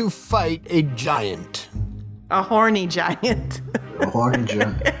want to fight a giant. A horny giant. A horny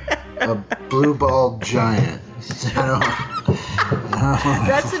giant. A blue-balled giant.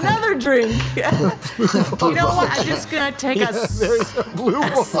 That's another drink. You know what? I'm just gonna take a stiff blue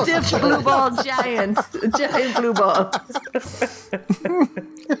ball giant blue ball.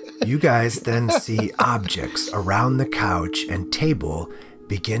 You guys then see objects around the couch and table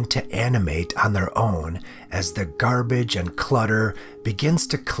begin to animate on their own as the garbage and clutter begins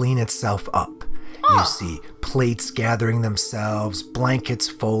to clean itself up. You see plates gathering themselves, blankets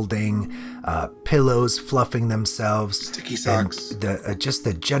folding, pillows fluffing themselves. Sticky socks. And just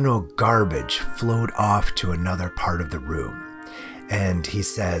the general garbage flowed off to another part of the room. And he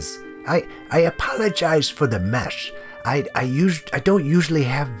says, I apologize for the mess. I don't usually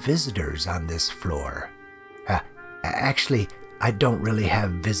have visitors on this floor. Actually, I don't really have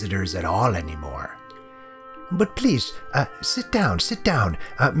visitors at all anymore. But please, sit down.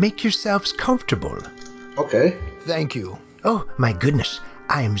 Make yourselves comfortable. Okay. Thank you. Oh, my goodness,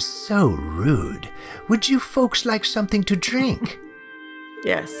 I am so rude. Would you folks like something to drink?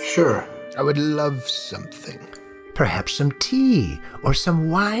 Yes. Sure. I would love something. Perhaps some tea, or some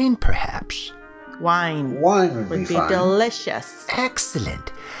wine, perhaps. Wine Wine would be fine. delicious.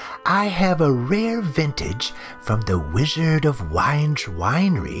 Excellent. I have a rare vintage from the Wizard of Wine's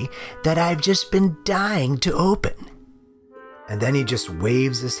winery that I've just been dying to open. And then he just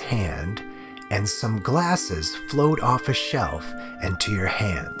waves his hand, and some glasses float off a shelf and to your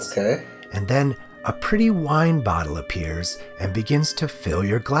hands. Okay. And then a pretty wine bottle appears and begins to fill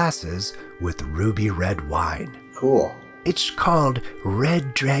your glasses with ruby red wine. Cool. It's called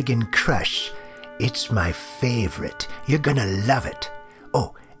Red Dragon Crush. It's my favorite. You're gonna love it.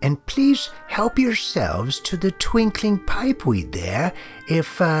 Oh, and please help yourselves to the twinkling pipeweed there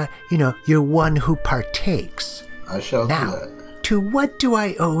if, you're one who partakes. I shall do Now, that. to what do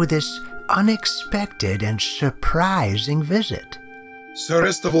I owe this unexpected and surprising visit? Sir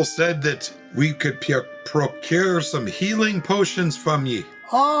Estival said that we could procure some healing potions from ye.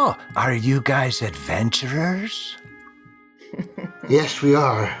 Oh, are you guys adventurers? Yes, we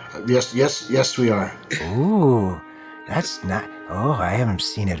are. Yes, we are. Ooh, that's not... Oh, I haven't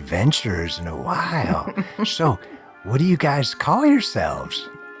seen adventurers in a while. So, what do you guys call yourselves?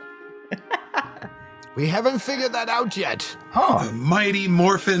 We haven't figured that out yet. Oh, The mighty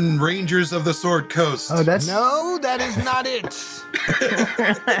Morphin Rangers of the Sword Coast. that's... No, that is not it.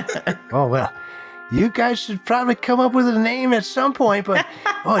 Oh, well, you guys should probably come up with a name at some point, but...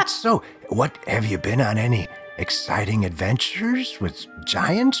 What, have you been on any exciting adventures with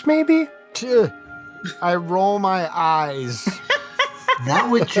giants, maybe? Tch, I roll my eyes. Not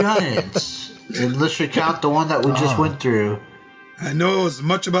with giants. Unless you count the one that we just went through. I know as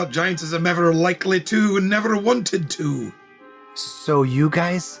much about giants as I'm ever likely to and never wanted to. So you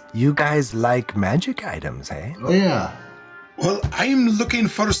guys like magic items, eh? Oh, yeah. Well, I'm looking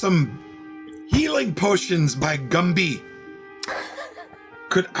for some healing potions by Gumby.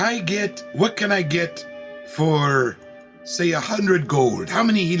 What can I get for, say, 100 gold? How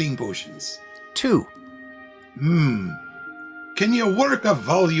many healing potions? 2. Can you work a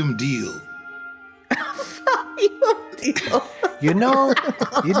volume deal? You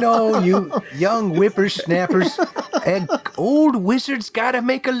young whippersnappers, and old wizards gotta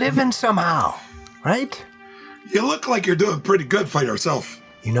make a living somehow, right? You look like you're doing pretty good for yourself.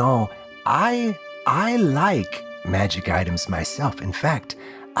 I like magic items myself. In fact,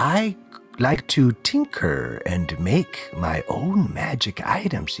 I like to tinker and make my own magic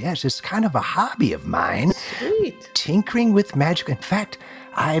items. Yes, it's kind of a hobby of mine. Sweet. Tinkering with magic. In fact,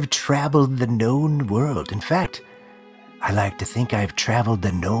 I've traveled the known world. In fact, I like to think I've traveled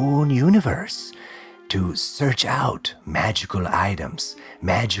the known universe to search out magical items,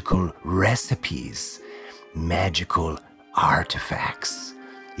 magical recipes, magical artifacts.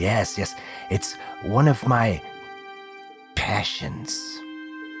 Yes, it's one of my passions.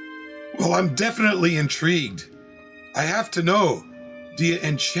 Well, I'm definitely intrigued. I have to know, do you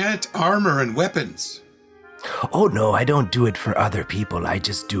enchant armor and weapons? Oh, no, I don't do it for other people. I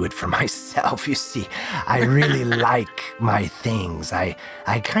just do it for myself. You see, I really like my things. I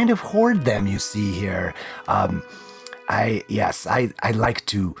kind of hoard them, you see here. I like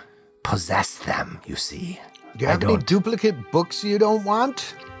to possess them, you see. Do you have any duplicate books you don't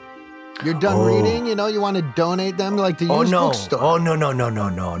want? You're done reading, you want to donate them like the used bookstore. Oh,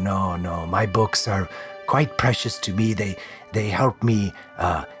 no. My books are quite precious to me. They help me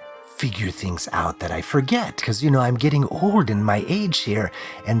figure things out that I forget. Because, I'm getting old in my age here,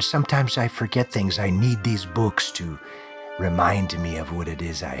 and sometimes I forget things. I need these books to remind me of what it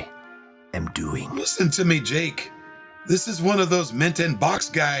is I am doing. Listen to me, Jake. This is one of those mint and box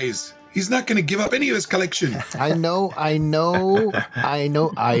guys. He's not going to give up any of his collection. I know.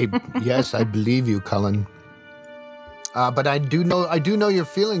 Yes, I believe you, Cullen. But I do know you're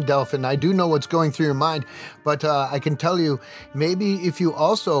feeling, Delphin. I do know what's going through your mind. But I can tell you, maybe if you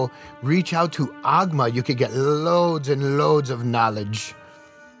also reach out to Agma, you could get loads and loads of knowledge.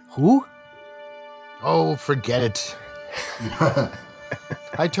 Who? Oh, forget it.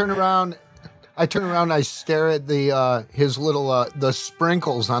 I turn around, I stare at his little the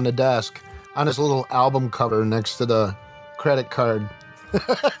sprinkles on the desk, on his little album cover next to the credit card.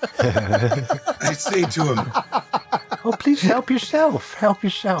 I say to him, Oh, please help yourself. Help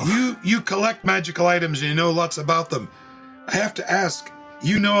yourself. you collect magical items and you know lots about them. I have to ask,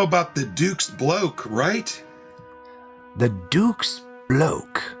 you know about the Duke's bloke, right? The Duke's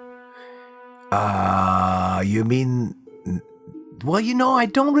bloke? You mean... Well, I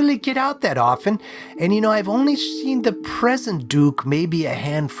don't really get out that often. And, I've only seen the present Duke maybe a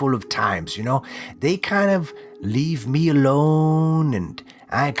handful of times, They kind of leave me alone, and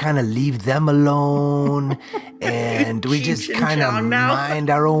I kind of leave them alone. And we just kind of mind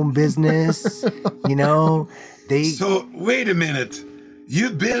our own business, So, wait a minute.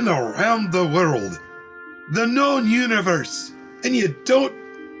 You've been around the world, the known universe, and you've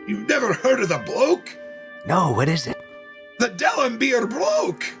never heard of the bloke? No, what is it? The Dellenbeer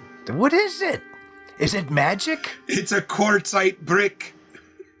bloke. What is it? Is it magic? It's a quartzite brick.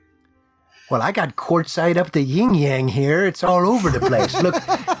 Well, I got quartzite up the yin yang here. It's all over the place. Look,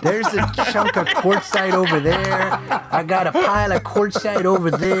 there's a chunk of quartzite over there. I got a pile of quartzite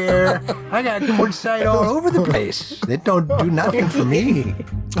over there. I got quartzite all over the place. It don't do nothing for me.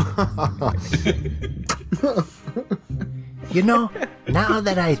 You know, now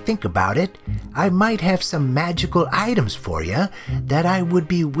that I think about it, I might have some magical items for you that I would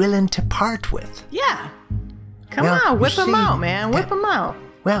be willing to part with. Yeah. Come Well, on, you whip them see, out, man. Whip them out.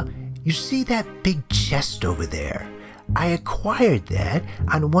 Well, you see that big chest over there? I acquired that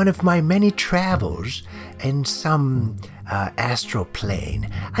on one of my many travels in some astral plane.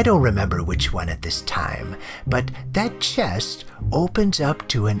 I don't remember which one at this time, but that chest opens up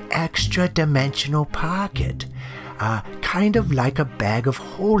to an extra dimensional pocket, kind of like a bag of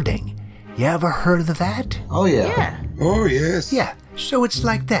holding. You ever heard of that? Oh, yeah. Yeah. Oh, yes. Yeah, so it's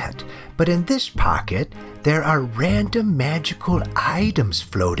like that. But in this pocket, there are random magical items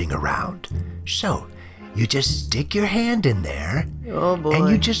floating around. So, you just stick your hand in there, Oh, boy. and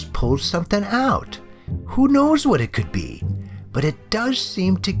you just pull something out. Who knows what it could be? But it does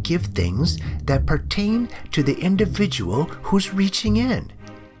seem to give things that pertain to the individual who's reaching in.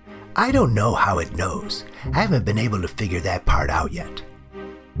 I don't know how it knows. I haven't been able to figure that part out yet.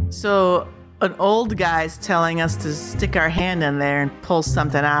 So, an old guy's telling us to stick our hand in there and pull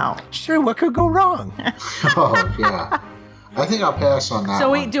something out. Sure, what could go wrong? Oh, yeah. I think I'll pass on that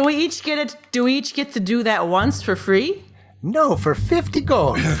So one. do we each get it? Do we each get to do that once for free? No, for 50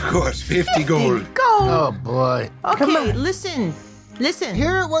 gold. Of course, 50 gold. Go. Oh boy. Okay, listen.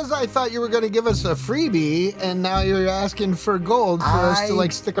 Here it was, I thought you were going to give us a freebie, and now you're asking for gold for us to,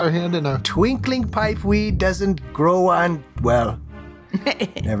 like, stick our hand in a... Twinkling pipeweed doesn't grow on, well,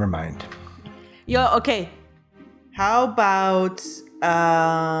 never mind. Yo, okay. How about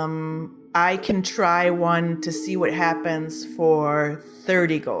I can try one to see what happens for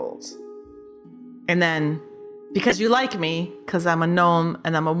 30 gold. And then, because you like me, because I'm a gnome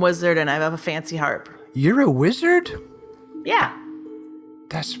and I'm a wizard and I have a fancy harp. You're a wizard? Yeah.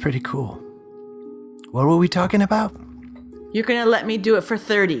 That's pretty cool. What were we talking about? You're going to let me do it for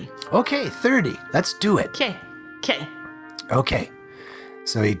 30. Okay, 30. Let's do it. Okay. Okay. Okay.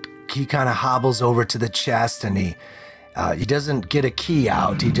 So he kind of hobbles over to the chest and he doesn't get a key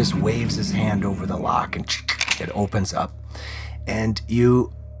out. He just waves his hand over the lock and it opens up. And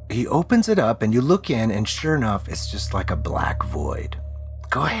he opens it up and you look in and sure enough, it's just like a black void.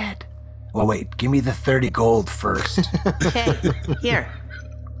 Go ahead. Well, wait, give me the 30 gold first. Okay. Here.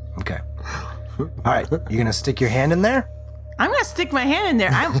 Okay. All right, you gonna stick your hand in there? I'm going to stick my hand in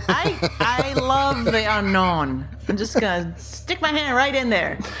there. I love the unknown. I'm just going to stick my hand right in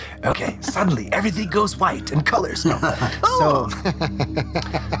there. Okay, suddenly everything goes white and colors. No. So,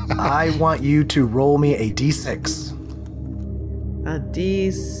 I want you to roll me a d6. A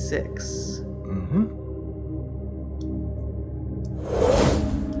D6.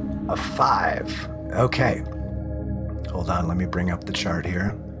 A 5. Okay. Hold on, let me bring up the chart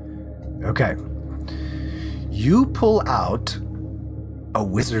here. Okay. You pull out a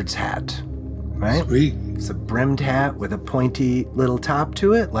wizard's hat, right? Sweet. It's a brimmed hat with a pointy little top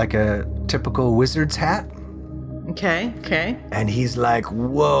to it, like a typical wizard's hat. Okay. Okay. And he's like,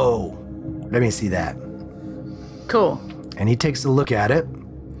 whoa, let me see that. Cool. And he takes a look at it,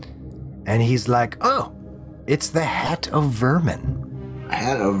 and he's like, oh, it's the Hat of Vermin.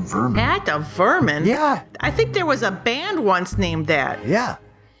 Hat of vermin. Hat of vermin? Yeah, I think there was a band once named that. yeah.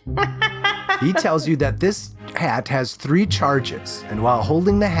 He tells you that this hat has 3 charges, and while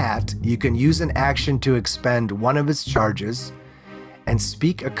holding the hat, you can use an action to expend one of its charges and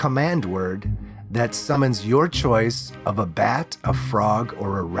speak a command word that summons your choice of a bat, a frog,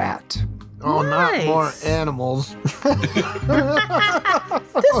 or a rat. Oh, Nice. not more animals.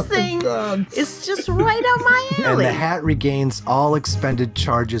 This thing is just right up my And alley. the hat regains all expended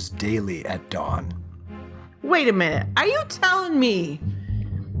charges daily at dawn. Wait a minute. Are you telling me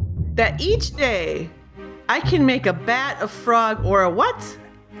that each day I can make a bat, a frog, or a what?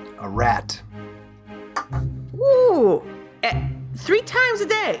 A rat. Ooh. 3 times a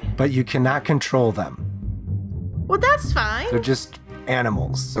day. But you cannot control them. Well, that's fine. They're just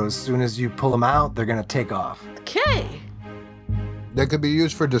animals. So as soon as you pull them out, they're going to take off. Okay. That could be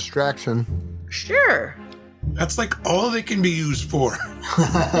used for distraction. Sure. That's like all they can be used for.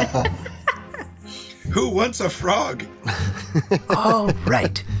 Who wants a frog? All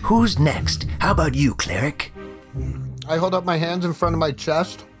right. Who's next? How about you, cleric? I hold up my hands in front of my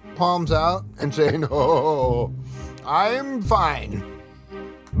chest, palms out, and say, no, I'm fine.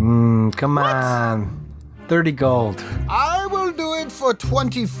 Come on. 30 gold. I will do it for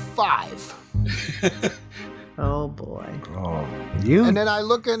 25. Oh boy. Oh, you? And then I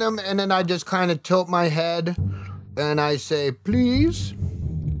look at him, and then I just kind of tilt my head, and I say, please?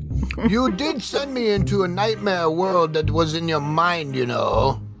 You did send me into a nightmare world that was in your mind, you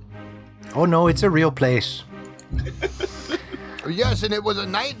know. Oh, no, it's a real place. Yes, and it was a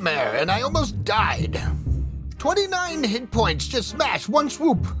nightmare, and I almost died. 29 hit points, just smash, one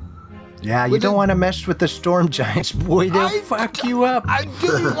swoop. Yeah, you don't want to mess with the storm giants. Boy, they'll fuck you up. I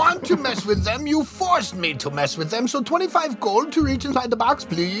didn't want to mess with them. You forced me to mess with them. So 25 gold to reach inside the box,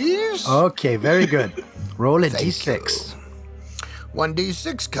 please. Okay, very good. Roll a d6.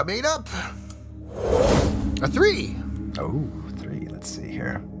 1d6 coming up. A 3. Oh, 3. Let's see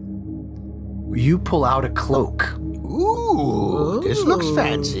here. You pull out a cloak. Ooh, this looks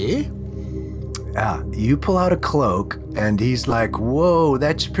fancy. You pull out a cloak, and he's like, whoa,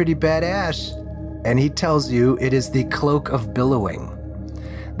 that's pretty badass. And he tells you it is the Cloak of Billowing.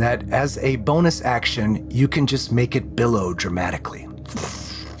 That as a bonus action, you can just make it billow dramatically.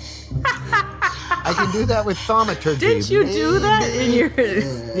 I can do that with thaumaturgy. Did you do that in your...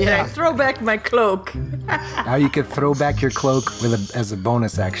 Yeah, throw back my cloak. Now you can throw back your cloak as a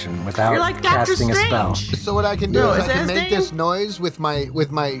bonus action without You're like Doctor casting a spell. Strange. So what I can do No, is is I that can his make name? this noise with my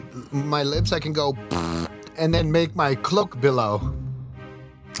lips. I can go and then make my cloak billow.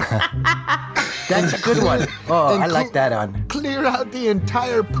 That's a good one. Oh, And I like that one. Clear out the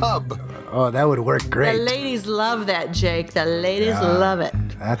entire pub. Oh, that would work The great. ladies love that, Jake. The ladies love it.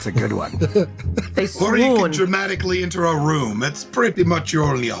 That's a good one. They Or you can swoon. dramatically enter a room. That's pretty much your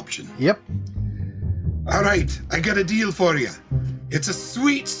only option. Yep. All right, I got a deal for you. It's a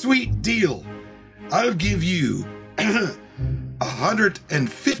sweet, sweet deal. I'll give you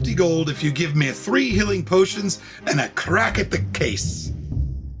 150 gold if you give me 3 healing potions and a crack at the case.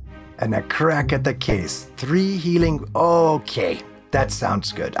 And a crack at the case. 3 healing. Okay. That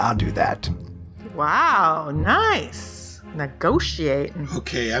sounds good. I'll do that. Wow, nice. Negotiating.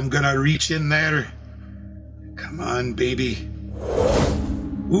 Okay, I'm gonna reach in there. Come on, baby.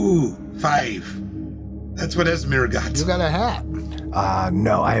 Ooh, 5. That's what Esmer got. You got a hat.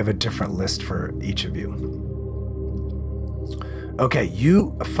 No, I have a different list for each of you. Okay,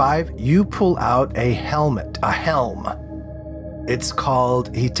 you pull out a helmet, a helm. It's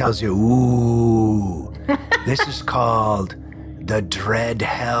called, he tells you, ooh, this is called the Dread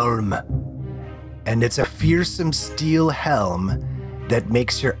Helm. And it's a fearsome steel helm that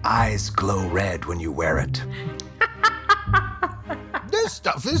makes your eyes glow red when you wear it. This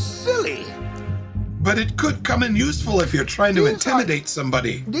stuff is silly. But it could come in useful if you're trying to intimidate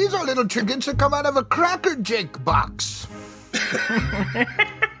somebody. These are little trinkets that come out of a Cracker Jake box.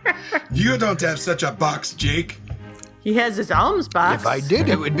 You don't have such a box, Jake. He has his alms box. If I did,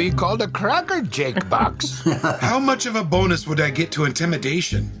 it would be called a Cracker Jake box. How much of a bonus would I get to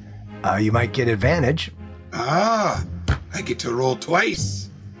intimidation? You might get advantage. Ah, I get to roll twice.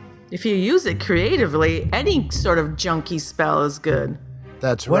 If you use it creatively, any sort of junky spell is good.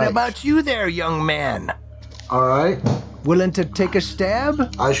 That's What right. about you there, young man? All right. Willing to take a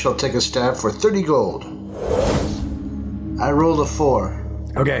stab? I shall take a stab for 30 gold. I rolled a 4.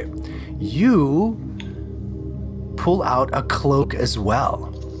 Okay, you pull out a cloak as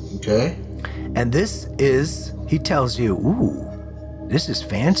well. Okay. And this is, he tells you, ooh, this is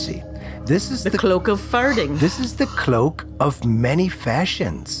fancy. This is The cloak of farting. This is the cloak of many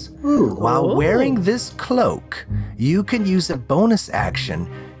fashions. Ooh. While wearing this cloak, you can use a bonus action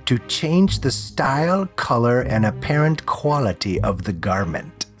to change the style, color, and apparent quality of the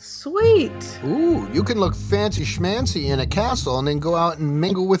garment. Sweet. Ooh, you can look fancy schmancy in a castle and then go out and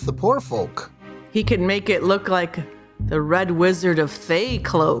mingle with the poor folk. He can make it look like the Red Wizard of Thay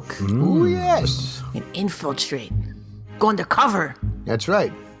cloak. Ooh, yes. And infiltrate. Go undercover. That's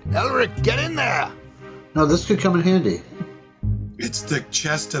right. Elric, get in there. No, this could come in handy. It's the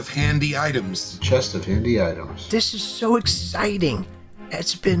chest of handy items. Chest of handy items. This is so exciting.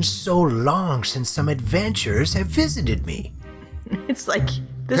 It's been so long since some adventurers have visited me. It's like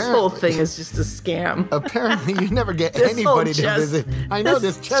this whole thing is just a scam. Apparently, you never get This anybody whole to chest- visit. I know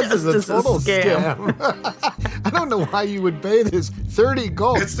this chest is a chest is a total scam. scam. I don't know why you would pay this 30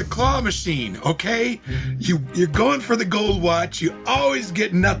 gold. It's the claw machine, okay? You're going for the gold watch. You always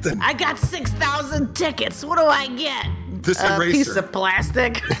get nothing. I got 6,000 tickets. What do I get? This A eraser. piece of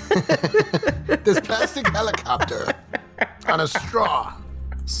plastic. This plastic helicopter on a straw.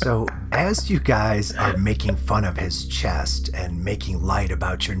 So, as you guys are making fun of his chest and making light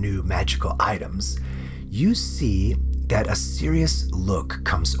about your new magical items, you see that a serious look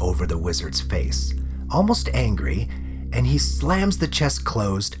comes over the wizard's face, almost angry, and he slams the chest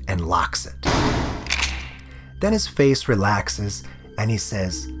closed and locks it. Then his face relaxes and he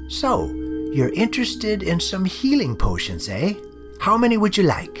says, "So, you're interested in some healing potions, eh? How many would you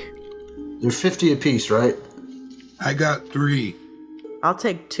like? They're 50 apiece, right? I got 3. I'll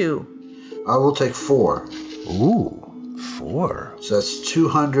take 2. I will take 4. Ooh, 4. So that's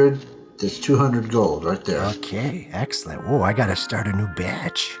 200. That's 200 gold right there. Okay, excellent. Whoa, I gotta start a new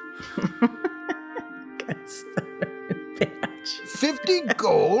batch. 50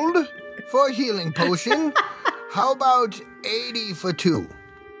 gold for a healing potion. How about 80 for 2?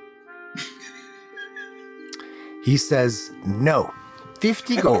 He says, no,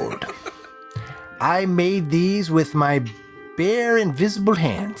 50 gold. I made these with my bare invisible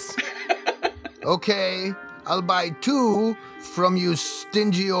hands. Okay, I'll buy 2 from you,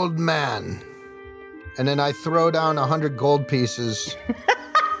 stingy old man. And then I throw down 100 gold pieces.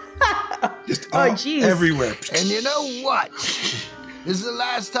 Just jeez. everywhere. And you know what? This is the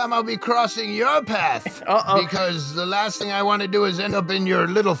last time I'll be crossing your path. Because the last thing I want to do is end up in your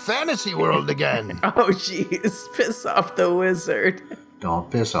little fantasy world again. Oh, jeez. Piss off the wizard. Don't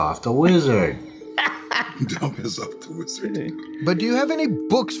piss off the wizard. Don't piss off the wizard. But do you have any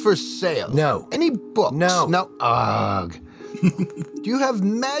books for sale? No. Any books? No. No. Ugh. Do you have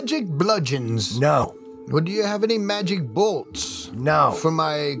magic bludgeons? No, Or do you have any magic bolts? no, For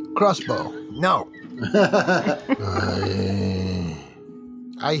my crossbow? no.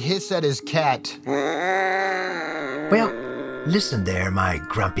 I hiss at his cat. Well, listen there, my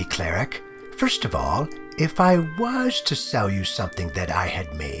grumpy cleric. First of all, if I was to sell you something that I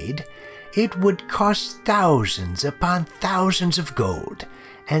had made, it would cost thousands upon thousands of gold.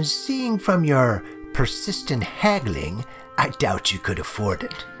 And seeing from your persistent haggling, I doubt you could afford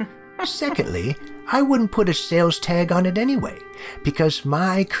it. Secondly, I wouldn't put a sales tag on it anyway, because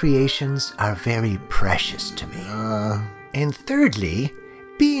my creations are very precious to me. And thirdly,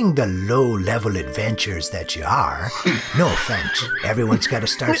 being the low-level adventurers that you are, no offense, everyone's got to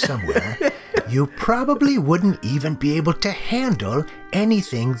start somewhere, you probably wouldn't even be able to handle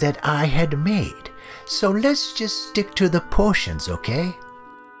anything that I had made. So let's just stick to the potions, okay?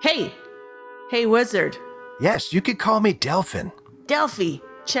 Hey, wizard. Yes, you could call me Delphin. Delphi,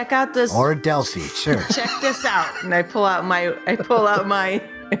 check out this. Or Delphi, sure. Check this out. And I pull out my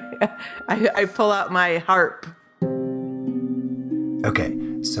harp.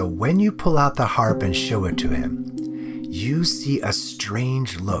 Okay, so when you pull out the harp and show it to him, you see a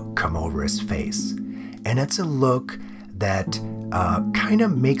strange look come over his face. And it's a look that kind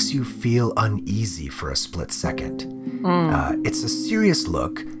of makes you feel uneasy for a split second. It's a serious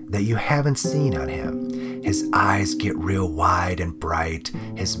look that you haven't seen on him. His eyes get real wide and bright,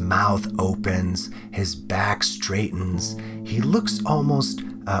 his mouth opens, his back straightens. He looks almost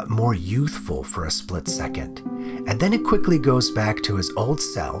more youthful for a split second. And then it quickly goes back to his old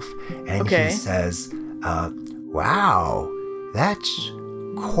self, and he says, wow, that's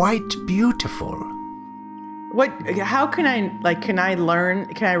quite beautiful. How can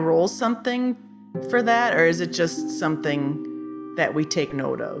I roll something for that? Or is it just something that we take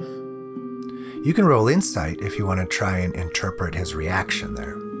note of? You can roll insight if you want to try and interpret his reaction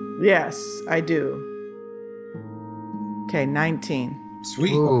there. Yes, I do. Okay, 19.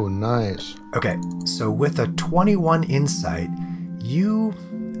 Sweet. Oh, nice. Okay, so with a 21 insight, you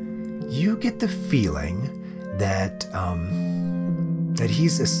get the feeling that that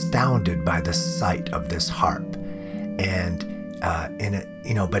he's astounded by the sight of this harp, and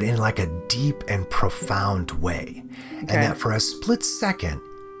but in like a deep and profound way, and that for a split second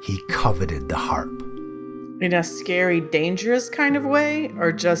he coveted the harp. In a scary, dangerous kind of way,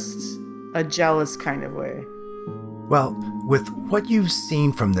 or just a jealous kind of way? Well, with what you've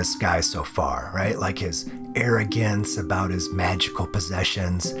seen from this guy so far, right? Like his arrogance about his magical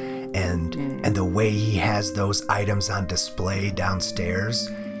possessions and the way he has those items on display downstairs,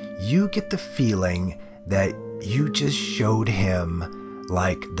 you get the feeling that you just showed him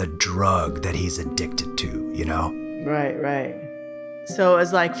like the drug that he's addicted to, you know? Right. So it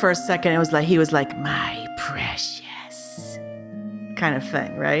was like, for a second, it was like he was like, my precious kind of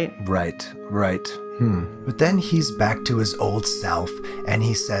thing, right? Right. But then he's back to his old self, and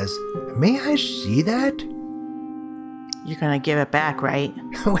he says, may I see that? You're gonna give it back, right?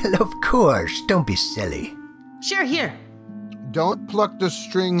 Well, of course. Don't be silly. Sure, here. Don't pluck the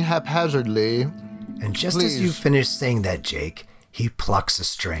string haphazardly. And just Please. as you finish saying that, Jake, he plucks a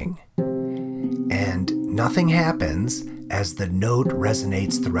string. And nothing happens as the note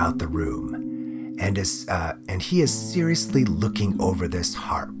resonates throughout the room. And he is seriously looking over this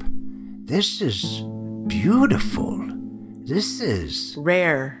harp. This is beautiful. This is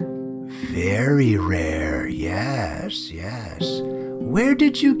Rare. very rare. Yes. Where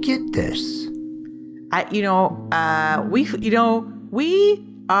did you get this? We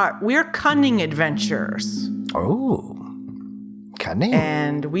we're cunning adventurers. Oh, cunning.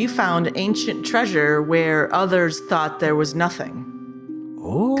 And we found ancient treasure where others thought there was nothing.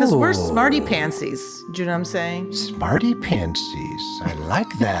 Oh. Because we're smarty pantsies. Do you know what I'm saying? Smarty pantsies. I like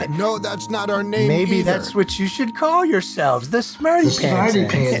that. No, that's not our name. Maybe either. that's what you should call yourselves, the Smarty Smarty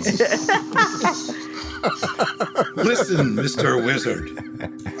Pantsies. pants. Listen, Mr. Wizard.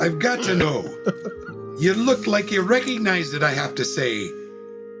 I've got to know. You look like you recognize it, I have to say.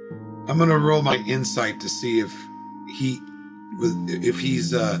 I'm going to roll my insight to see if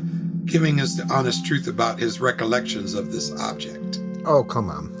he's giving us the honest truth about his recollections of this object. Oh, come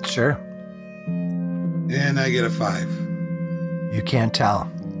on. Sure. And I get a 5. You can't tell.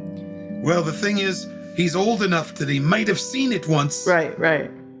 Well, the thing is, he's old enough that he might have seen it once. Right.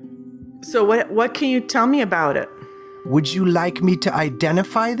 So what can you tell me about it? Would you like me to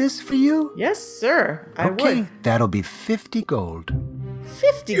identify this for you? Yes, sir. I Okay, would. that'll be 50 gold.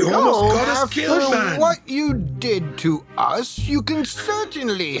 50 You gold? almost got us After killed, man. what you did to us, you can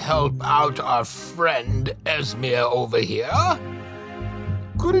certainly help out our friend Esmir over here.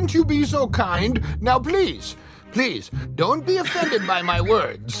 Couldn't you be so kind? Now, please, don't be offended by my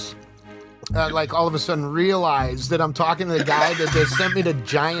words. Like all of a sudden realize that I'm talking to the guy that just sent me to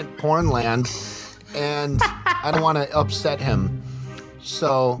giant porn land, and I don't want to upset him.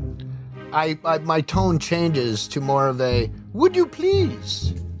 So I my tone changes to more of a, would you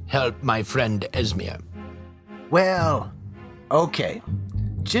please help my friend Esmir? Well, okay.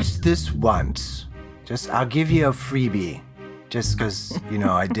 Just this once. I'll give you a freebie. Just because,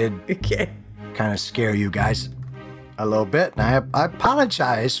 I did Okay. kind of scare you guys a little bit, and I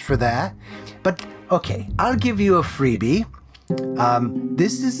apologize for that. But, okay, I'll give you a freebie.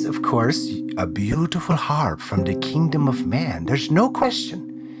 This is, of course, a beautiful harp from the kingdom of man. There's no question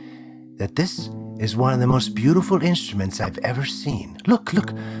that this is one of the most beautiful instruments I've ever seen. Look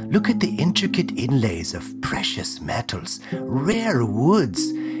at the intricate inlays of precious metals, rare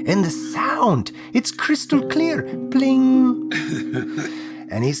woods, and the sound. It's crystal clear. Bling.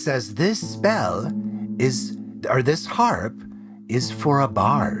 And he says this harp is for a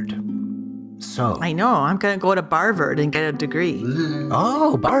bard. So. I know. I'm going to go to Barvard and get a degree.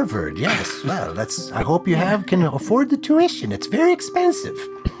 Oh, Barvard, yes. Well, I hope you can afford the tuition. It's very expensive.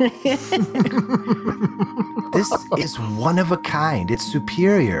 This is one of a kind. It's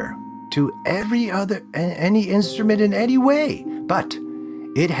superior to any instrument in any way. But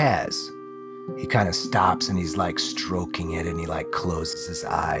it has. He kind of stops and he's like stroking it and he like closes his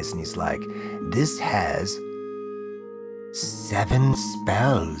eyes and he's like, this has 7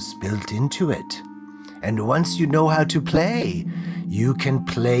 spells built into it. And once you know how to play, you can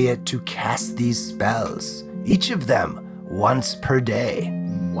play it to cast these spells, each of them once per day.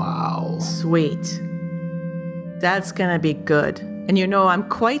 Wow. Sweet. That's going to be good. And I'm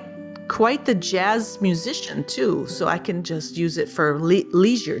quite the jazz musician too, so I can just use it for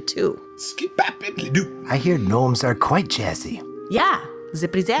leisure too. Skip-bap-bipply-doo. I hear gnomes are quite jazzy. Yeah,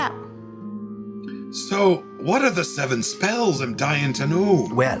 zippity zap. So, what are the 7 spells? I'm dying to know.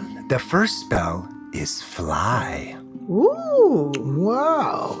 Well, the first spell is fly. Ooh.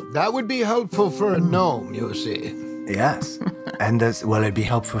 Wow. That would be helpful for a gnome, you see. Yes. And it'd be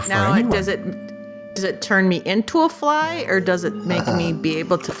helpful for Now, anyone. does it turn me into a fly, or does it make me be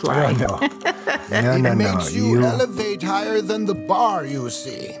able to fly? No. It makes you elevate higher than the bar, you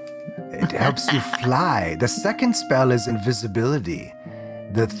see. It helps you fly. The second spell is invisibility.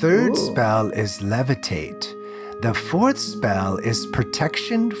 The third spell is levitate. The fourth spell is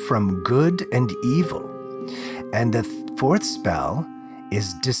protection from good and evil. And the fourth spell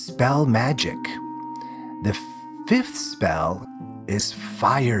is dispel magic. The fifth spell is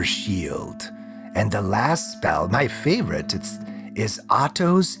fire shield. And the last spell, my favorite, is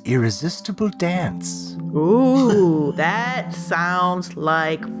Otto's irresistible dance. Ooh, that sounds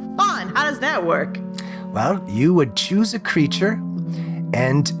like fun. How does that work? Well, you would choose a creature,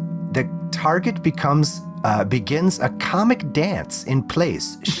 and the target begins a comic dance in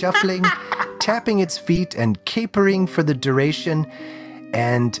place, shuffling, tapping its feet, and capering for the duration.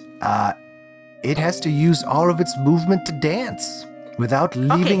 And it has to use all of its movement to dance without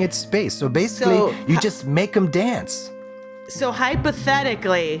leaving its space. So basically, you just make them dance. So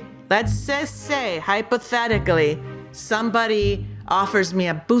hypothetically, let's just say, hypothetically, somebody offers me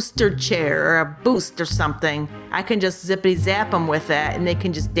a booster chair or a boost or something. I can just zippity zap them with that, and they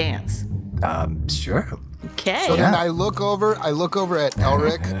can just dance. Sure. Okay. So then I look over at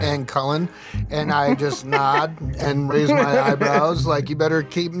Elric and Cullen, and I just nod and raise my eyebrows like, you better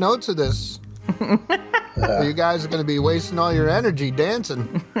keep notes of this. You guys are going to be wasting all your energy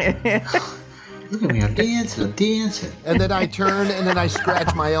dancing. Look at me, I'm dancing. And then I turn and then I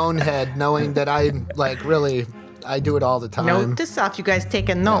scratch my own head, knowing that I'm like really, I do it all the time. Note this off. You guys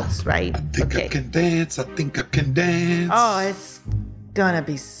taking notes, right? I think I can dance. I think I can dance. Oh, it's gonna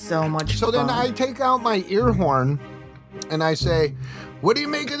be so much So fun. then I take out my ear horn and I say, "What do you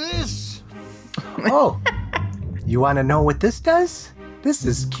make of this?" Oh, you want to know what this does? This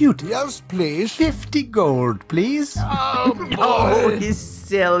is cute. Yes, please. 50 gold, please. Oh, boy. Oh, he's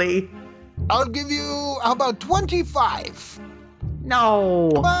silly. I'll give you, how about 25?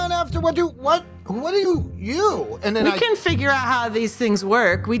 No. Come on, after what do you? And then We I can figure out how these things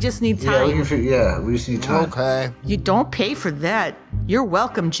work. We just need Yeah, we time. we just need time. Okay. You don't pay for that. You're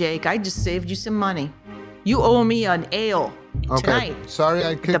welcome, Jake. I just saved you some money. You owe me an ale Okay. tonight. Sorry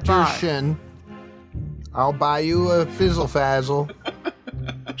I kicked your bar. shin. I'll buy you a fizzle fazzle.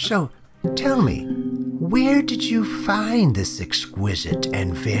 So, tell me, where did you find this exquisite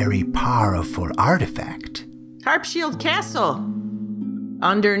and very powerful artifact? Harpshield Castle.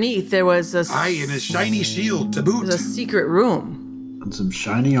 Underneath, there was a Aye, and a shiny shield to boot. secret room. And some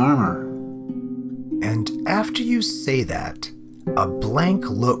shiny armor. And after you say that, a blank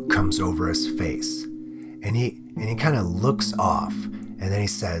look comes over his face. And he kind of looks off, and then he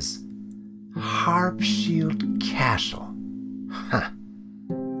says, Harpshield Castle. Huh.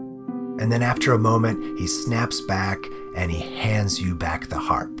 And then after a moment, he snaps back and he hands you back the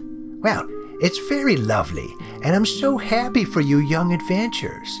harp. Well, it's very lovely, and I'm so happy for you young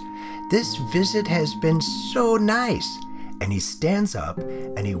adventurers. This visit has been so nice. And he stands up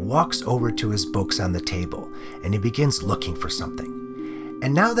and he walks over to his books on the table and he begins looking for something.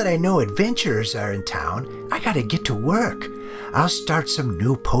 And now that I know adventurers are in town, I gotta get to work. I'll start some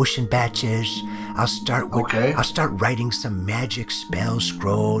new potion batches. I'll start writing some magic spell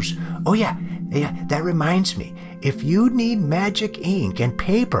scrolls. Oh yeah, that reminds me. If you need magic ink and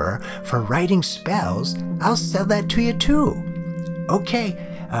paper for writing spells, I'll sell that to you too. Okay,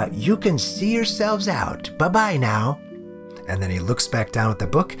 you can see yourselves out. Bye-bye now. And then he looks back down at the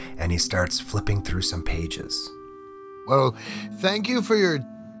book and he starts flipping through some pages. Well, thank you for your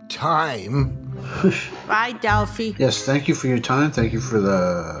time. Bye, Delphi. Yes, thank you for your time. Thank you for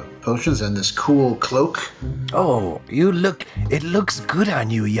the potions and this cool cloak. Oh, it looks good on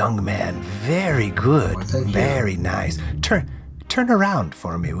you, young man. Very good. Oh, thank you. Very nice. Turn around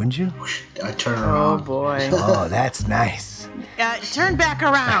for me, wouldn't you? I turn Oh, around. boy. Oh, that's nice. Turn back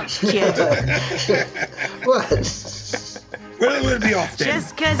around, kid. What? Well, we'll be off then.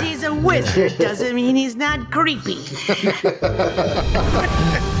 Just because he's a wizard doesn't mean he's not creepy.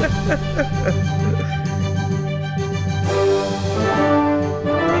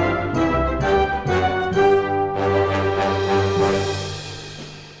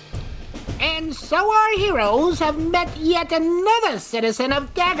 And so our heroes have met yet another citizen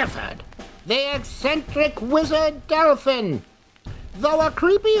of Daggerford, the eccentric wizard Delphin. Though a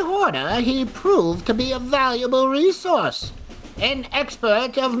creepy hoarder, he proved to be a valuable resource. An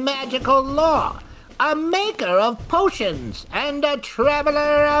expert of magical lore, a maker of potions, and a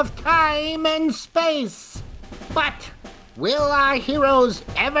traveler of time and space. But will our heroes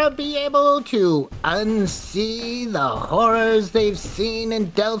ever be able to unsee the horrors they've seen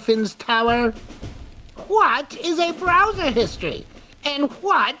in Delphin's Tower? What is a browser history? And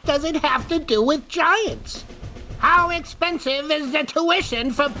what does it have to do with giants? How expensive is the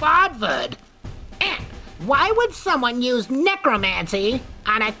tuition for Bodford? And why would someone use necromancy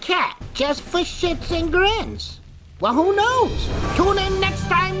on a cat just for shits and grins? Well, who knows? Tune in next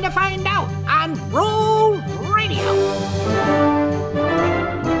time to find out on Roll Radio.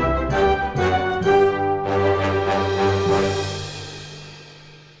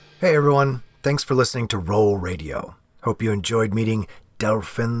 Hey everyone, thanks for listening to Roll Radio. Hope you enjoyed meeting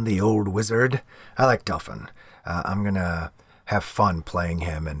Delphin the Old Wizard. I like Delphin. I'm gonna have fun playing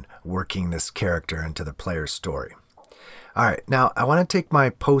him and working this character into the player's story. Alright, now I want to take my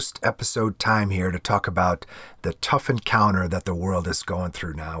post-episode time here to talk about the tough encounter that the world is going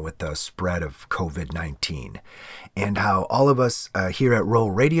through now with the spread of COVID-19, and how all of us here at Roll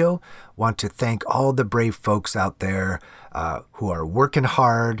Radio want to thank all the brave folks out there who are working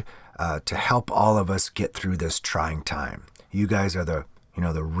hard to help all of us get through this trying time. You guys are the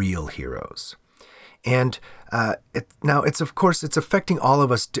real heroes. And it's affecting all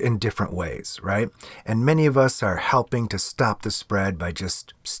of us in different ways, right? And many of us are helping to stop the spread by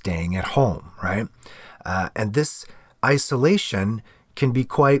just staying at home, right? And this isolation can be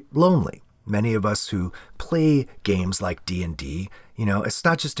quite lonely. Many of us who play games like D&D, It's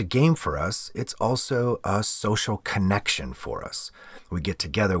not just a game for us, it's also a social connection for us. We get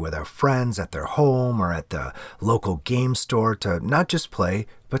together with our friends at their home or at the local game store to not just play,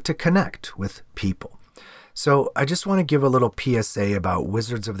 but to connect with people. So I just want to give a little PSA about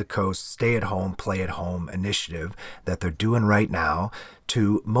Wizards of the Coast Stay at Home, Play at Home initiative that they're doing right now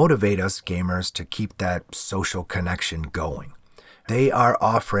to motivate us gamers to keep that social connection going. They are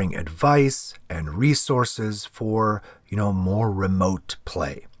offering advice and resources for, more remote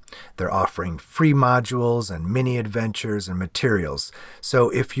play. They're offering free modules and mini adventures and materials. So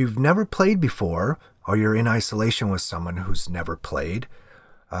if you've never played before, or you're in isolation with someone who's never played,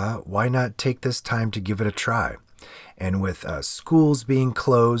 why not take this time to give it a try? And with schools being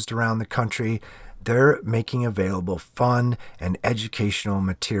closed around the country, they're making available fun and educational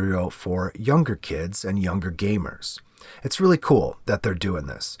material for younger kids and younger gamers. It's really cool that they're doing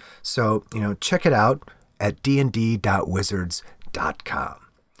this. So, check it out at dnd.wizards.com.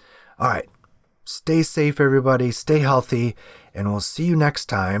 All right. Stay safe, everybody. Stay healthy. And we'll see you next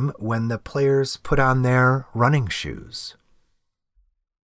time when the players put on their running shoes.